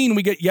 16,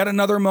 we get yet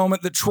another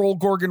moment that troll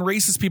Gorgon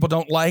racist people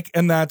don't like,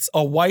 and that's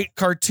a white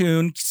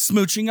cartoon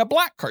smooching a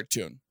black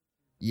cartoon.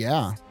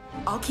 Yeah.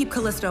 I'll keep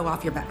Callisto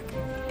off your back,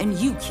 and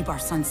you keep our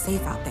son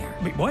safe out there.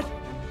 Wait, what?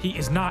 He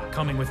is not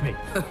coming with me.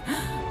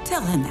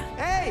 Tell him that.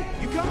 Hey,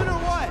 you coming or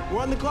what? We're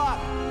on the clock.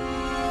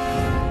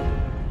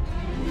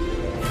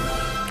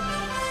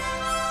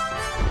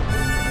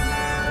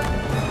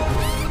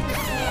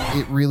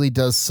 It really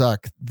does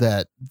suck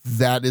that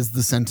is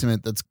the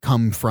sentiment that's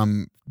come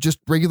from just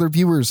regular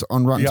viewers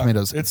on Rotten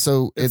Tomatoes. It's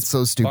so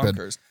stupid.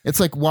 Bonkers. It's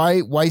like,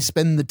 why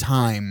spend the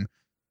time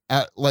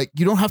at, like,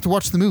 you don't have to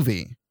watch the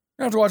movie.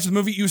 You don't have to watch the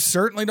movie. You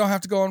certainly don't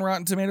have to go on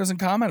Rotten Tomatoes and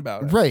comment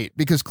about it. Right.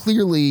 Because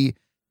clearly,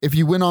 if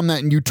you went on that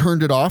and you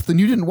turned it off, then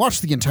you didn't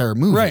watch the entire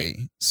movie. Right.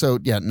 So,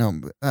 yeah, no.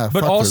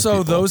 But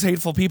also, those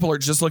hateful people are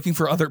just looking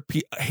for other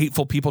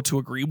hateful people to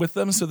agree with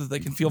them so that they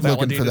can feel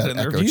validated in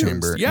their views.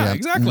 Chamber. Yeah,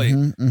 exactly.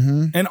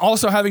 Mm-hmm. And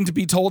also having to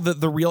be told that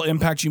the real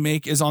impact you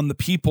make is on the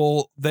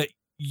people that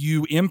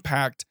you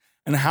impact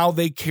and how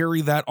they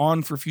carry that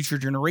on for future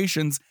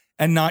generations,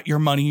 and not your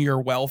money, your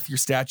wealth, your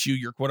statue,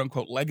 your quote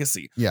unquote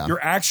legacy. Yeah.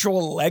 Your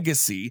actual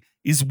legacy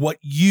is what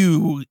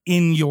you,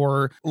 in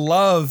your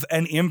love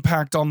and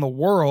impact on the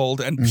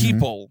world and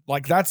people,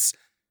 like, that's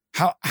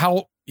how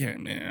yeah,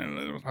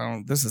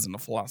 man, this isn't a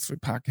philosophy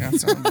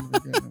podcast.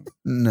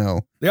 No.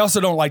 They also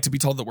don't like to be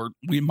told that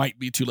we might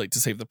be too late to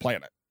save the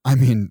planet. I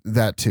mean,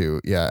 that too.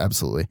 Yeah,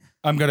 absolutely.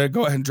 I'm going to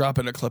go ahead and drop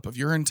in a clip of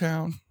You're in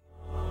Town.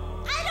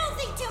 I don't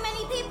think too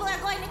many people are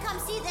going to come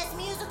see this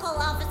musical,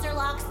 Officer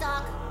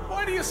Lockstock.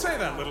 Why do you say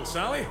that, little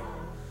Sally?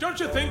 Don't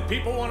you think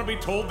people want to be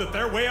told that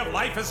their way of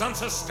life is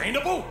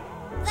unsustainable?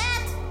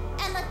 That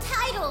and the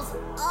title's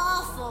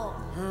awful.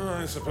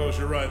 I suppose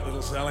you're right,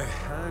 little Sally.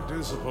 I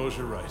do suppose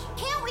you're right.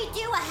 Can't we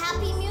do a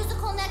happy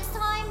musical next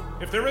time?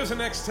 If there is a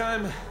next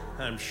time,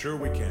 I'm sure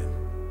we can.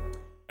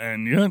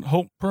 And yet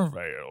hope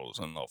prevails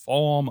in the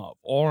form of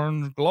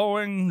orange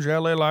glowing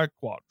jelly-like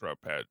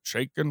quadrupeds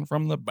shaken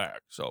from the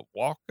backs of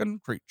walking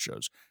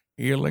creatures,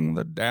 healing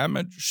the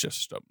damaged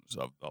systems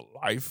of the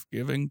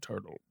life-giving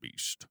turtle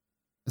beast.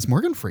 Is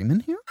Morgan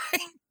Freeman here?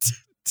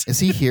 Is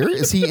he here?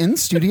 Is he in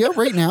studio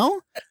right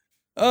now?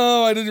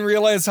 Oh, I didn't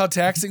realize how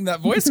taxing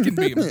that voice can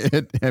be.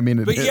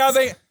 But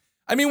yeah,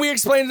 we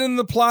explained it in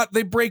the plot.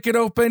 They break it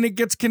open. It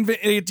gets and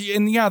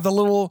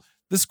the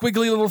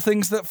squiggly little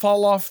things that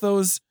fall off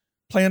those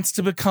plants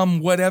to become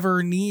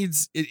whatever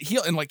needs it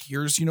heal. And like,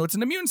 here's, it's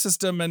an immune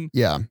system. And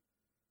yeah.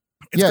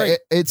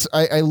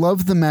 I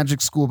love the Magic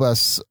School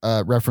Bus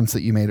reference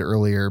that you made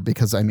earlier,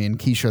 because I mean,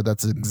 Keisha,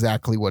 that's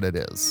exactly what it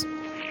is.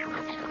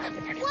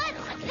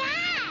 What's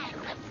that?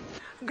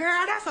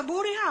 Girl, that's a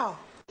booty hole.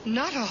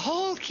 Not a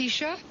hole,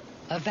 Keisha.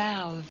 A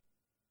valve.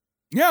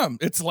 Yeah,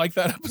 it's like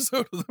that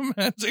episode of the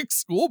Magic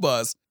School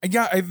Bus.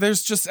 Yeah,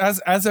 there's just,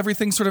 as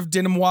everything sort of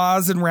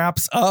denouements and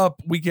wraps up,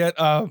 we get,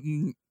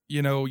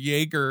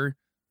 Jaeger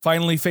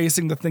finally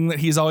facing the thing that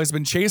he's always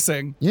been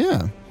chasing.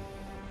 Yeah.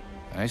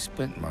 I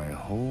spent my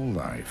whole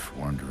life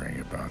wondering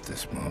about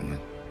this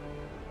moment.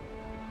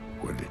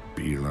 Would it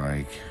be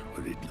like?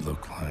 Would it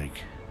look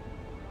like?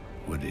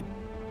 Would it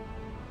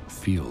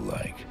feel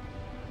like?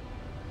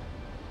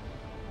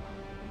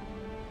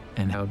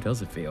 And how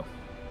does it feel?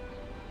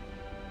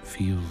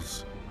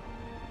 Feels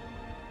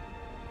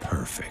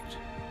perfect.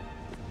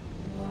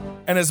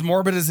 And as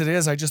morbid as it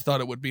is, I just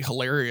thought it would be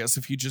hilarious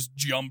if he just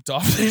jumped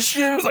off this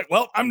shit. I was like,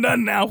 well, I'm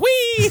done now.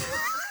 Whee!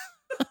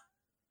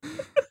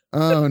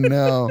 Oh,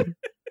 no.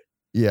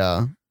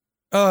 Yeah.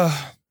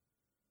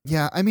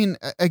 Yeah, I mean,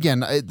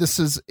 again,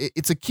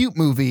 it's a cute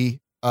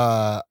movie.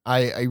 I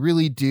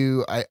really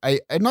do. I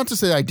not to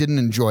say I didn't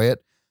enjoy it,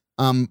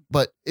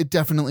 but it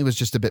definitely was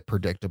just a bit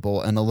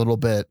predictable and a little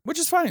bit. Which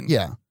is fine.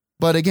 Yeah.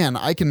 But again,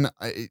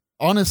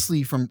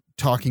 honestly, from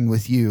talking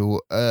with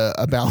you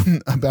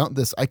about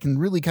this, I can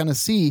really kind of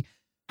see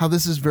how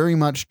this is very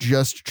much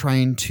just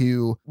trying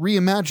to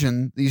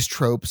reimagine these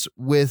tropes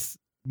with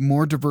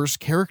more diverse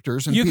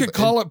characters. And you could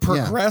call it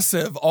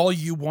progressive all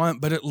you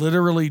want, but it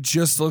literally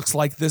just looks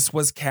like this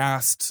was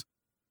cast.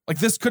 Like,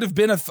 this could have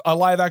been a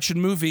live action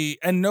movie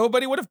and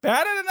nobody would have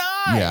batted an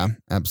eye. Yeah,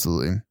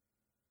 absolutely.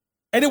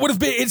 And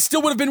it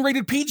still would have been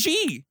rated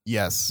PG.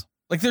 Yes.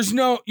 Like, there's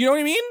no, you know what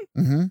I mean?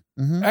 Mm-hmm.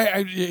 Mm-hmm.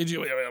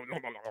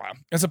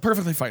 It's a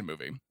perfectly fine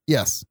movie.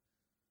 Yes.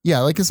 Yeah,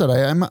 like I said,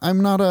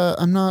 I'm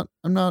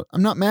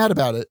not mad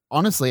about it.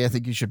 Honestly, I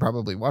think you should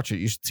probably watch it.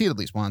 You should see it at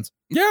least once.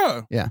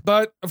 Yeah. Yeah.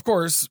 But of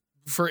course,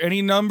 for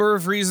any number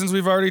of reasons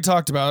we've already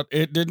talked about,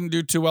 it didn't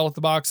do too well at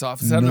the box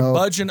office. It had a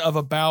budget of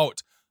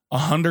about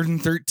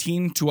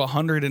 113 to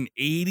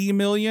 180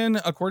 million,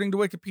 according to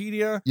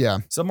Wikipedia. Yeah.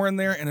 Somewhere in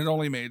there, and it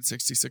only made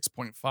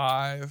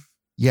 66.5.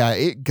 Yeah,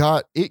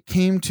 it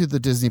came to the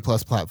Disney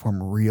Plus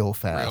platform real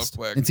fast.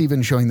 Real quick. It's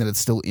even showing that it's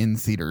still in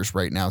theaters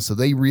right now. So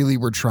they really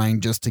were trying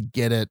just to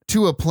get it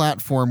to a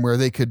platform where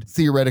they could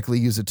theoretically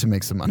use it to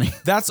make some money.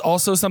 That's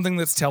also something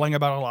that's telling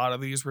about a lot of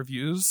these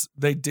reviews.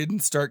 They didn't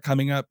start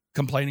coming up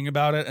complaining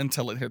about it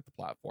until it hit the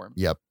platform.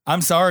 Yep.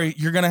 I'm sorry,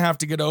 you're going to have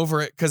to get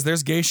over it because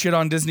there's gay shit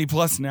on Disney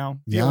Plus now.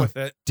 Deal with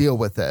it. Deal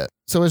with it.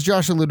 So as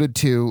Josh alluded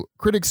to,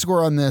 critic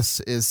score on this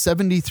is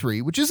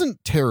 73, which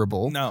isn't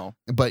terrible. No.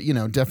 But,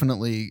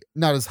 definitely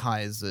not as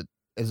high as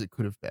it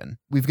could have been.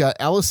 We've got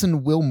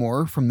Allison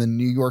Wilmore from the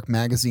New York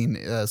Magazine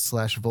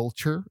 /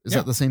 Vulture. Is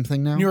that the same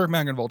thing now? New York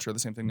Mag and Vulture, the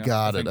same thing now.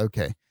 Got it.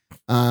 Okay.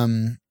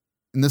 And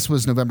this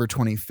was November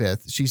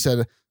 25th. She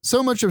said,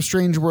 so much of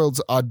Strange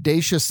World's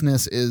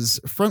audaciousness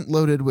is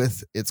front-loaded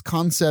with its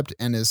concept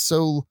and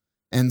so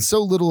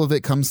little of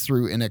it comes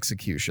through in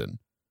execution.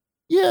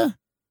 Yeah.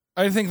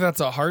 I think that's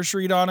a harsh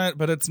read on it,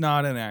 but it's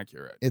not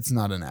inaccurate. It's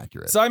not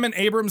inaccurate. Simon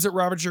Abrams at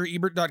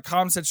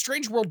RobertJEbert.com said,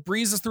 Strange World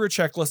breezes through a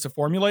checklist of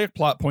formulaic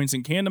plot points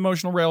and canned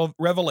emotional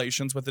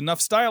revelations with enough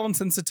style and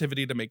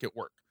sensitivity to make it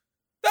work.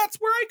 That's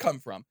where I come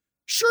from.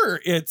 Sure,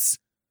 it's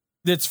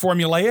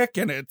formulaic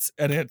and it's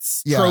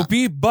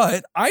tropey,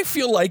 but I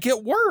feel like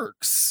it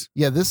works.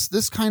 Yeah,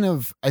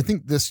 I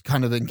think this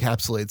kind of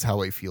encapsulates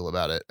how I feel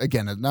about it.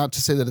 Again, not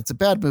to say that it's a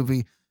bad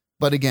movie,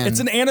 but again, it's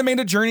an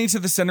animated journey to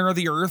the center of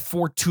the earth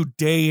for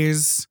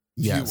today's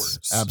viewers.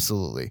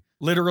 Absolutely.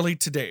 Literally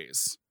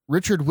today's.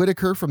 Richard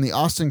Whitaker from the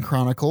Austin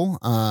Chronicle,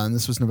 and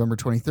this was November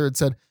 23rd,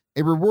 said,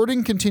 a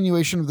rewarding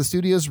continuation of the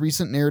studio's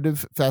recent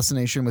narrative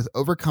fascination with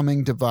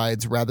overcoming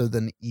divides rather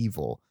than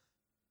evil.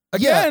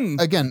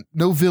 Again,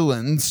 no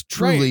villains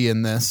truly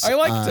in this. I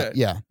liked it.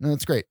 Yeah, no,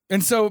 it's great.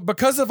 And so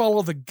because of all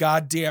of the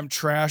goddamn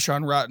trash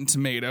on Rotten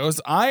Tomatoes,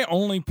 I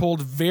only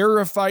pulled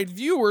verified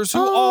viewers who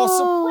all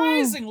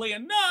surprisingly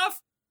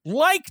enough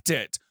liked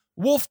it.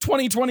 Wolf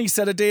 2020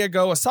 said a day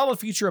ago, a solid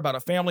feature about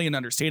a family and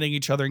understanding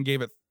each other, and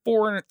gave it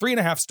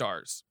 3.5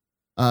 stars.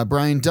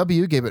 Brian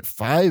W. gave it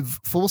 5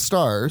 full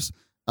stars.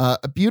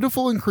 A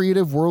beautiful and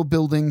creative world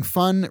building,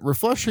 fun,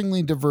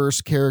 refreshingly diverse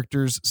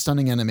characters,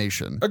 stunning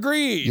animation.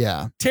 Agreed.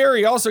 Yeah.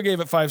 Terry also gave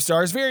it 5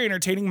 stars. Very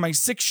entertaining. My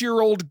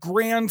 6-year-old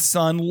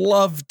grandson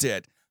loved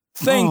it.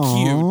 Thank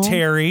you,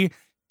 Terry.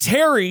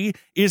 Terry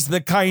is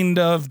the kind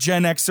of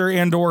Gen Xer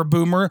and or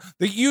boomer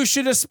that you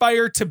should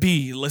aspire to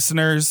be,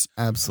 listeners.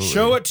 Absolutely.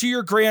 Show it to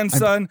your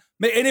grandson.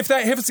 And if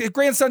his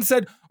grandson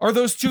said, are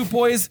those two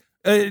boys,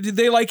 did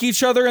they like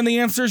each other? And the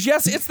answer is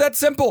yes. It's that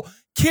simple.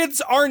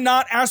 Kids are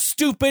not as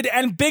stupid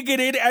and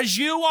bigoted as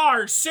you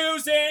are,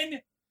 Susan.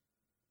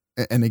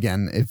 And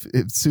again, if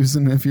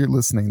Susan, if you're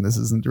listening, this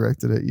isn't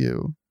directed at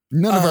you.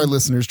 None of our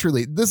listeners,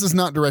 truly. This is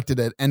not directed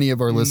at any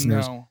of our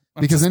listeners. No.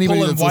 Because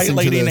anybody that's white listening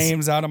lady to this,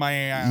 names out of my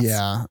ass.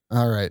 Yeah.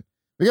 All right.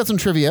 We got some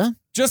trivia.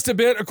 Just a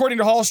bit. According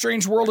to Hall,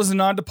 Strange World is a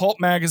nod to pulp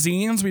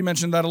magazines. We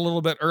mentioned that a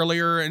little bit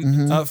earlier.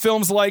 And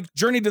films like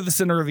Journey to the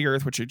Center of the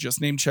Earth, which I just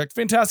name checked,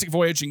 Fantastic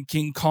Voyage, and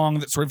King Kong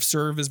that sort of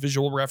serve as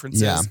visual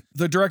references. Yeah.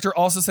 The director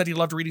also said he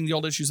loved reading the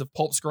old issues of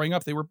pulps growing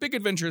up. They were big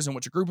adventures in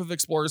which a group of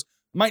explorers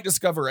might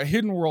discover a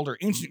hidden world or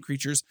ancient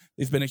creatures.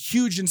 They've been a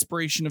huge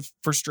inspiration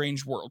for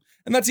Strange World.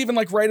 And that's even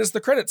like right as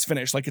the credits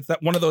finish. Like it's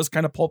that one of those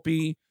kind of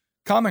pulpy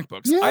comic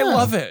books. Yeah. I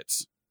love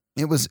it.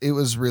 It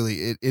is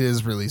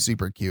really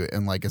super cute.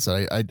 And like I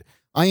said,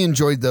 I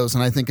enjoyed those,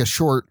 and I think a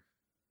short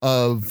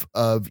of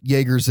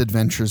Yeager's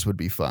adventures would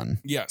be fun.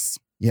 Yes.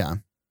 Yeah.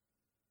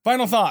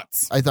 Final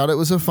thoughts. I thought it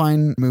was a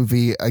fine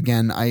movie.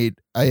 Again,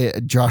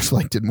 Josh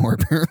liked it more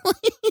apparently.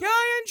 Yeah,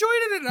 I enjoyed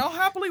it, and I'll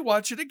happily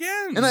watch it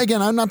again. And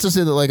again, I'm not to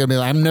say that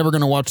I'm never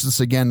going to watch this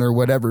again or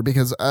whatever,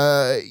 because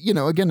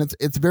again,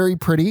 it's very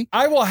pretty.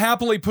 I will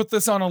happily put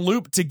this on a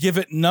loop to give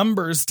it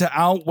numbers to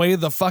outweigh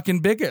the fucking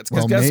bigots.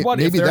 Because guess what?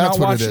 If they're not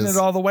watching it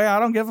all the way, I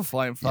don't give a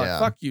flying fuck. Yeah.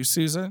 Fuck you,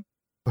 Susan.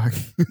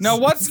 Now,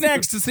 what's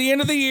next? It's the end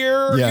of the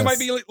year. Yes. You might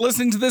be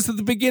listening to this at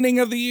the beginning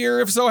of the year.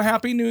 If so,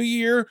 Happy New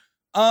Year.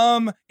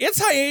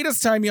 It's hiatus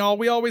time, y'all.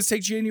 We always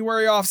take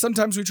January off.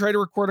 Sometimes we try to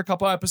record a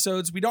couple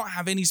episodes. We don't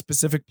have any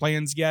specific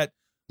plans yet.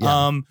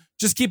 Yeah.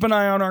 Just keep an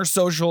eye on our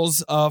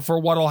socials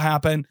for what'll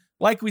happen.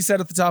 Like we said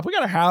at the top, we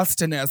got a house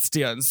to nest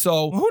in,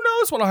 so who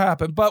knows what'll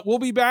happen. But we'll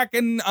be back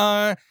in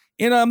 4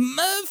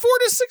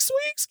 to 6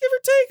 weeks, give or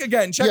take.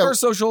 Again, check our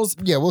socials.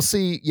 Yeah, we'll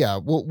see. Yeah,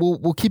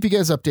 we'll keep you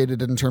guys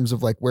updated in terms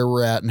of like where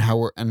we're at and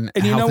how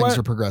things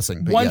are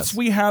progressing. But once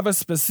we have a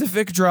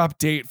specific drop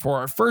date for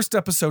our first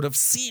episode of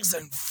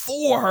season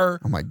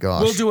 4, oh my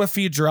gosh, we'll do a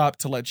feed drop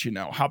to let you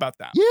know. How about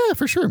that? Yeah,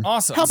 for sure.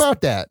 Awesome. How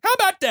about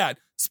that?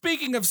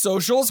 Speaking of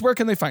socials, where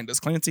can they find us,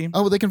 Clancy?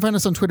 Oh, they can find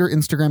us on Twitter,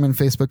 Instagram, and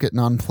Facebook at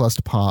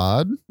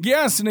NonPlusedPod.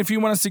 Yes, and if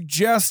you want to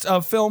suggest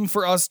a film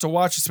for us to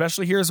watch,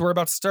 especially here as we're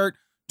about to start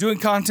doing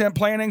content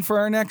planning for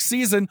our next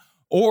season,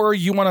 or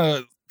you want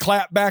to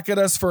clap back at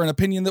us for an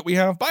opinion that we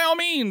have, by all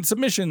means,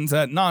 submissions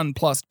at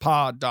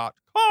nonplusedpod.com.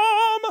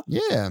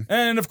 Yeah.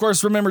 And of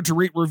course, remember to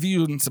rate,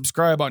 review, and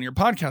subscribe on your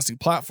podcasting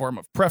platform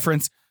of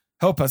preference.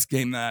 Help us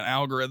game that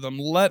algorithm.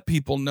 Let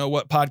people know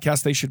what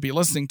podcast they should be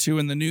listening to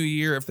in the new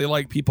year if they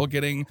like people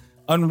getting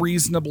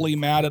unreasonably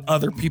mad at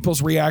other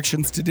people's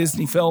reactions to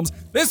Disney films,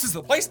 this is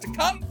the place to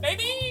come,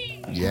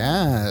 baby!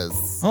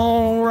 Yes.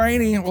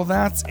 Alrighty, well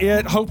that's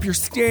it. Hope you're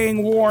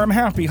staying warm.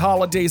 Happy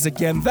holidays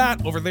again.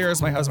 That over there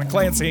is my husband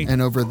Clancy.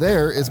 And over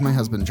there is my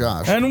husband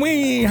Josh. And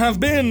we have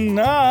been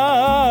Nonplussed.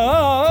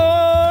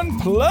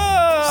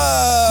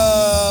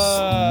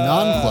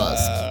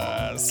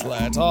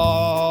 Let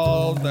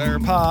all their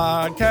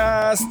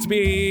podcasts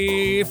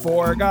be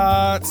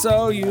forgot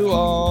so you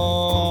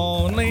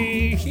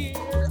only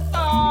hear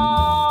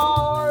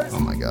ours. Oh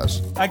my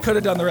gosh. I could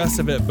have done the rest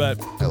of it, but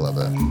I love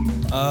it.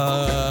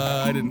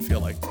 I didn't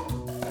feel like.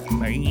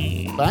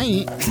 Bye.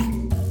 Bye.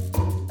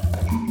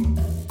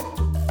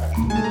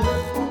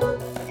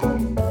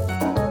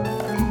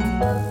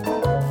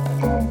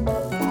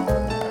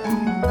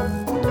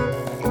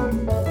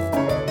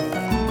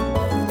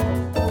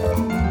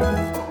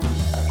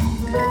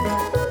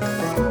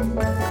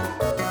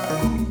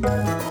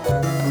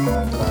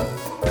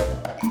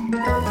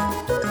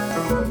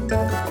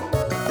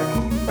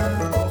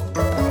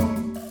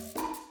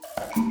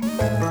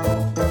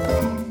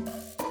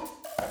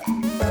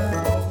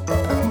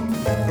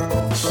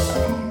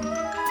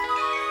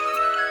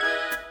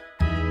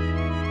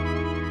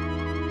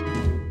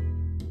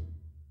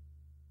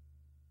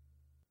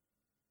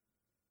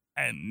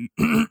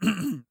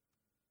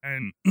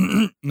 And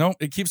no,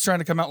 it keeps trying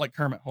to come out like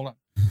Kermit. Hold on.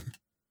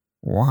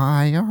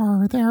 Why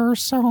are there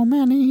so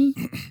many?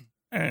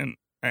 And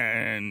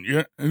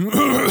yeah.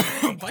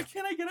 Why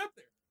can't I get up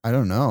there? I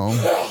don't know.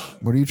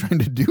 What are you trying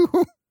to do?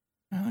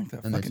 I like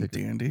that fucking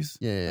dandies.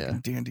 Yeah.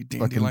 Dandy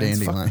Fucking lines.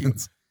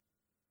 dandelions.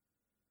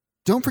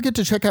 Don't forget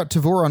to check out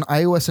Tavour on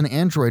iOS and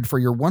Android for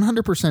your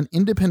 100%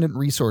 independent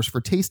resource for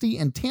tasty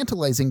and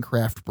tantalizing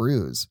craft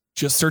brews.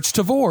 Just search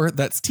Tavour,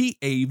 that's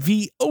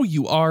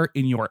Tavour,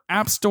 in your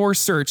App Store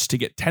search to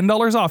get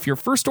 $10 off your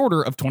first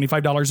order of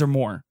 $25 or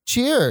more.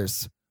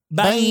 Cheers.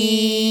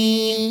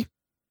 Bye.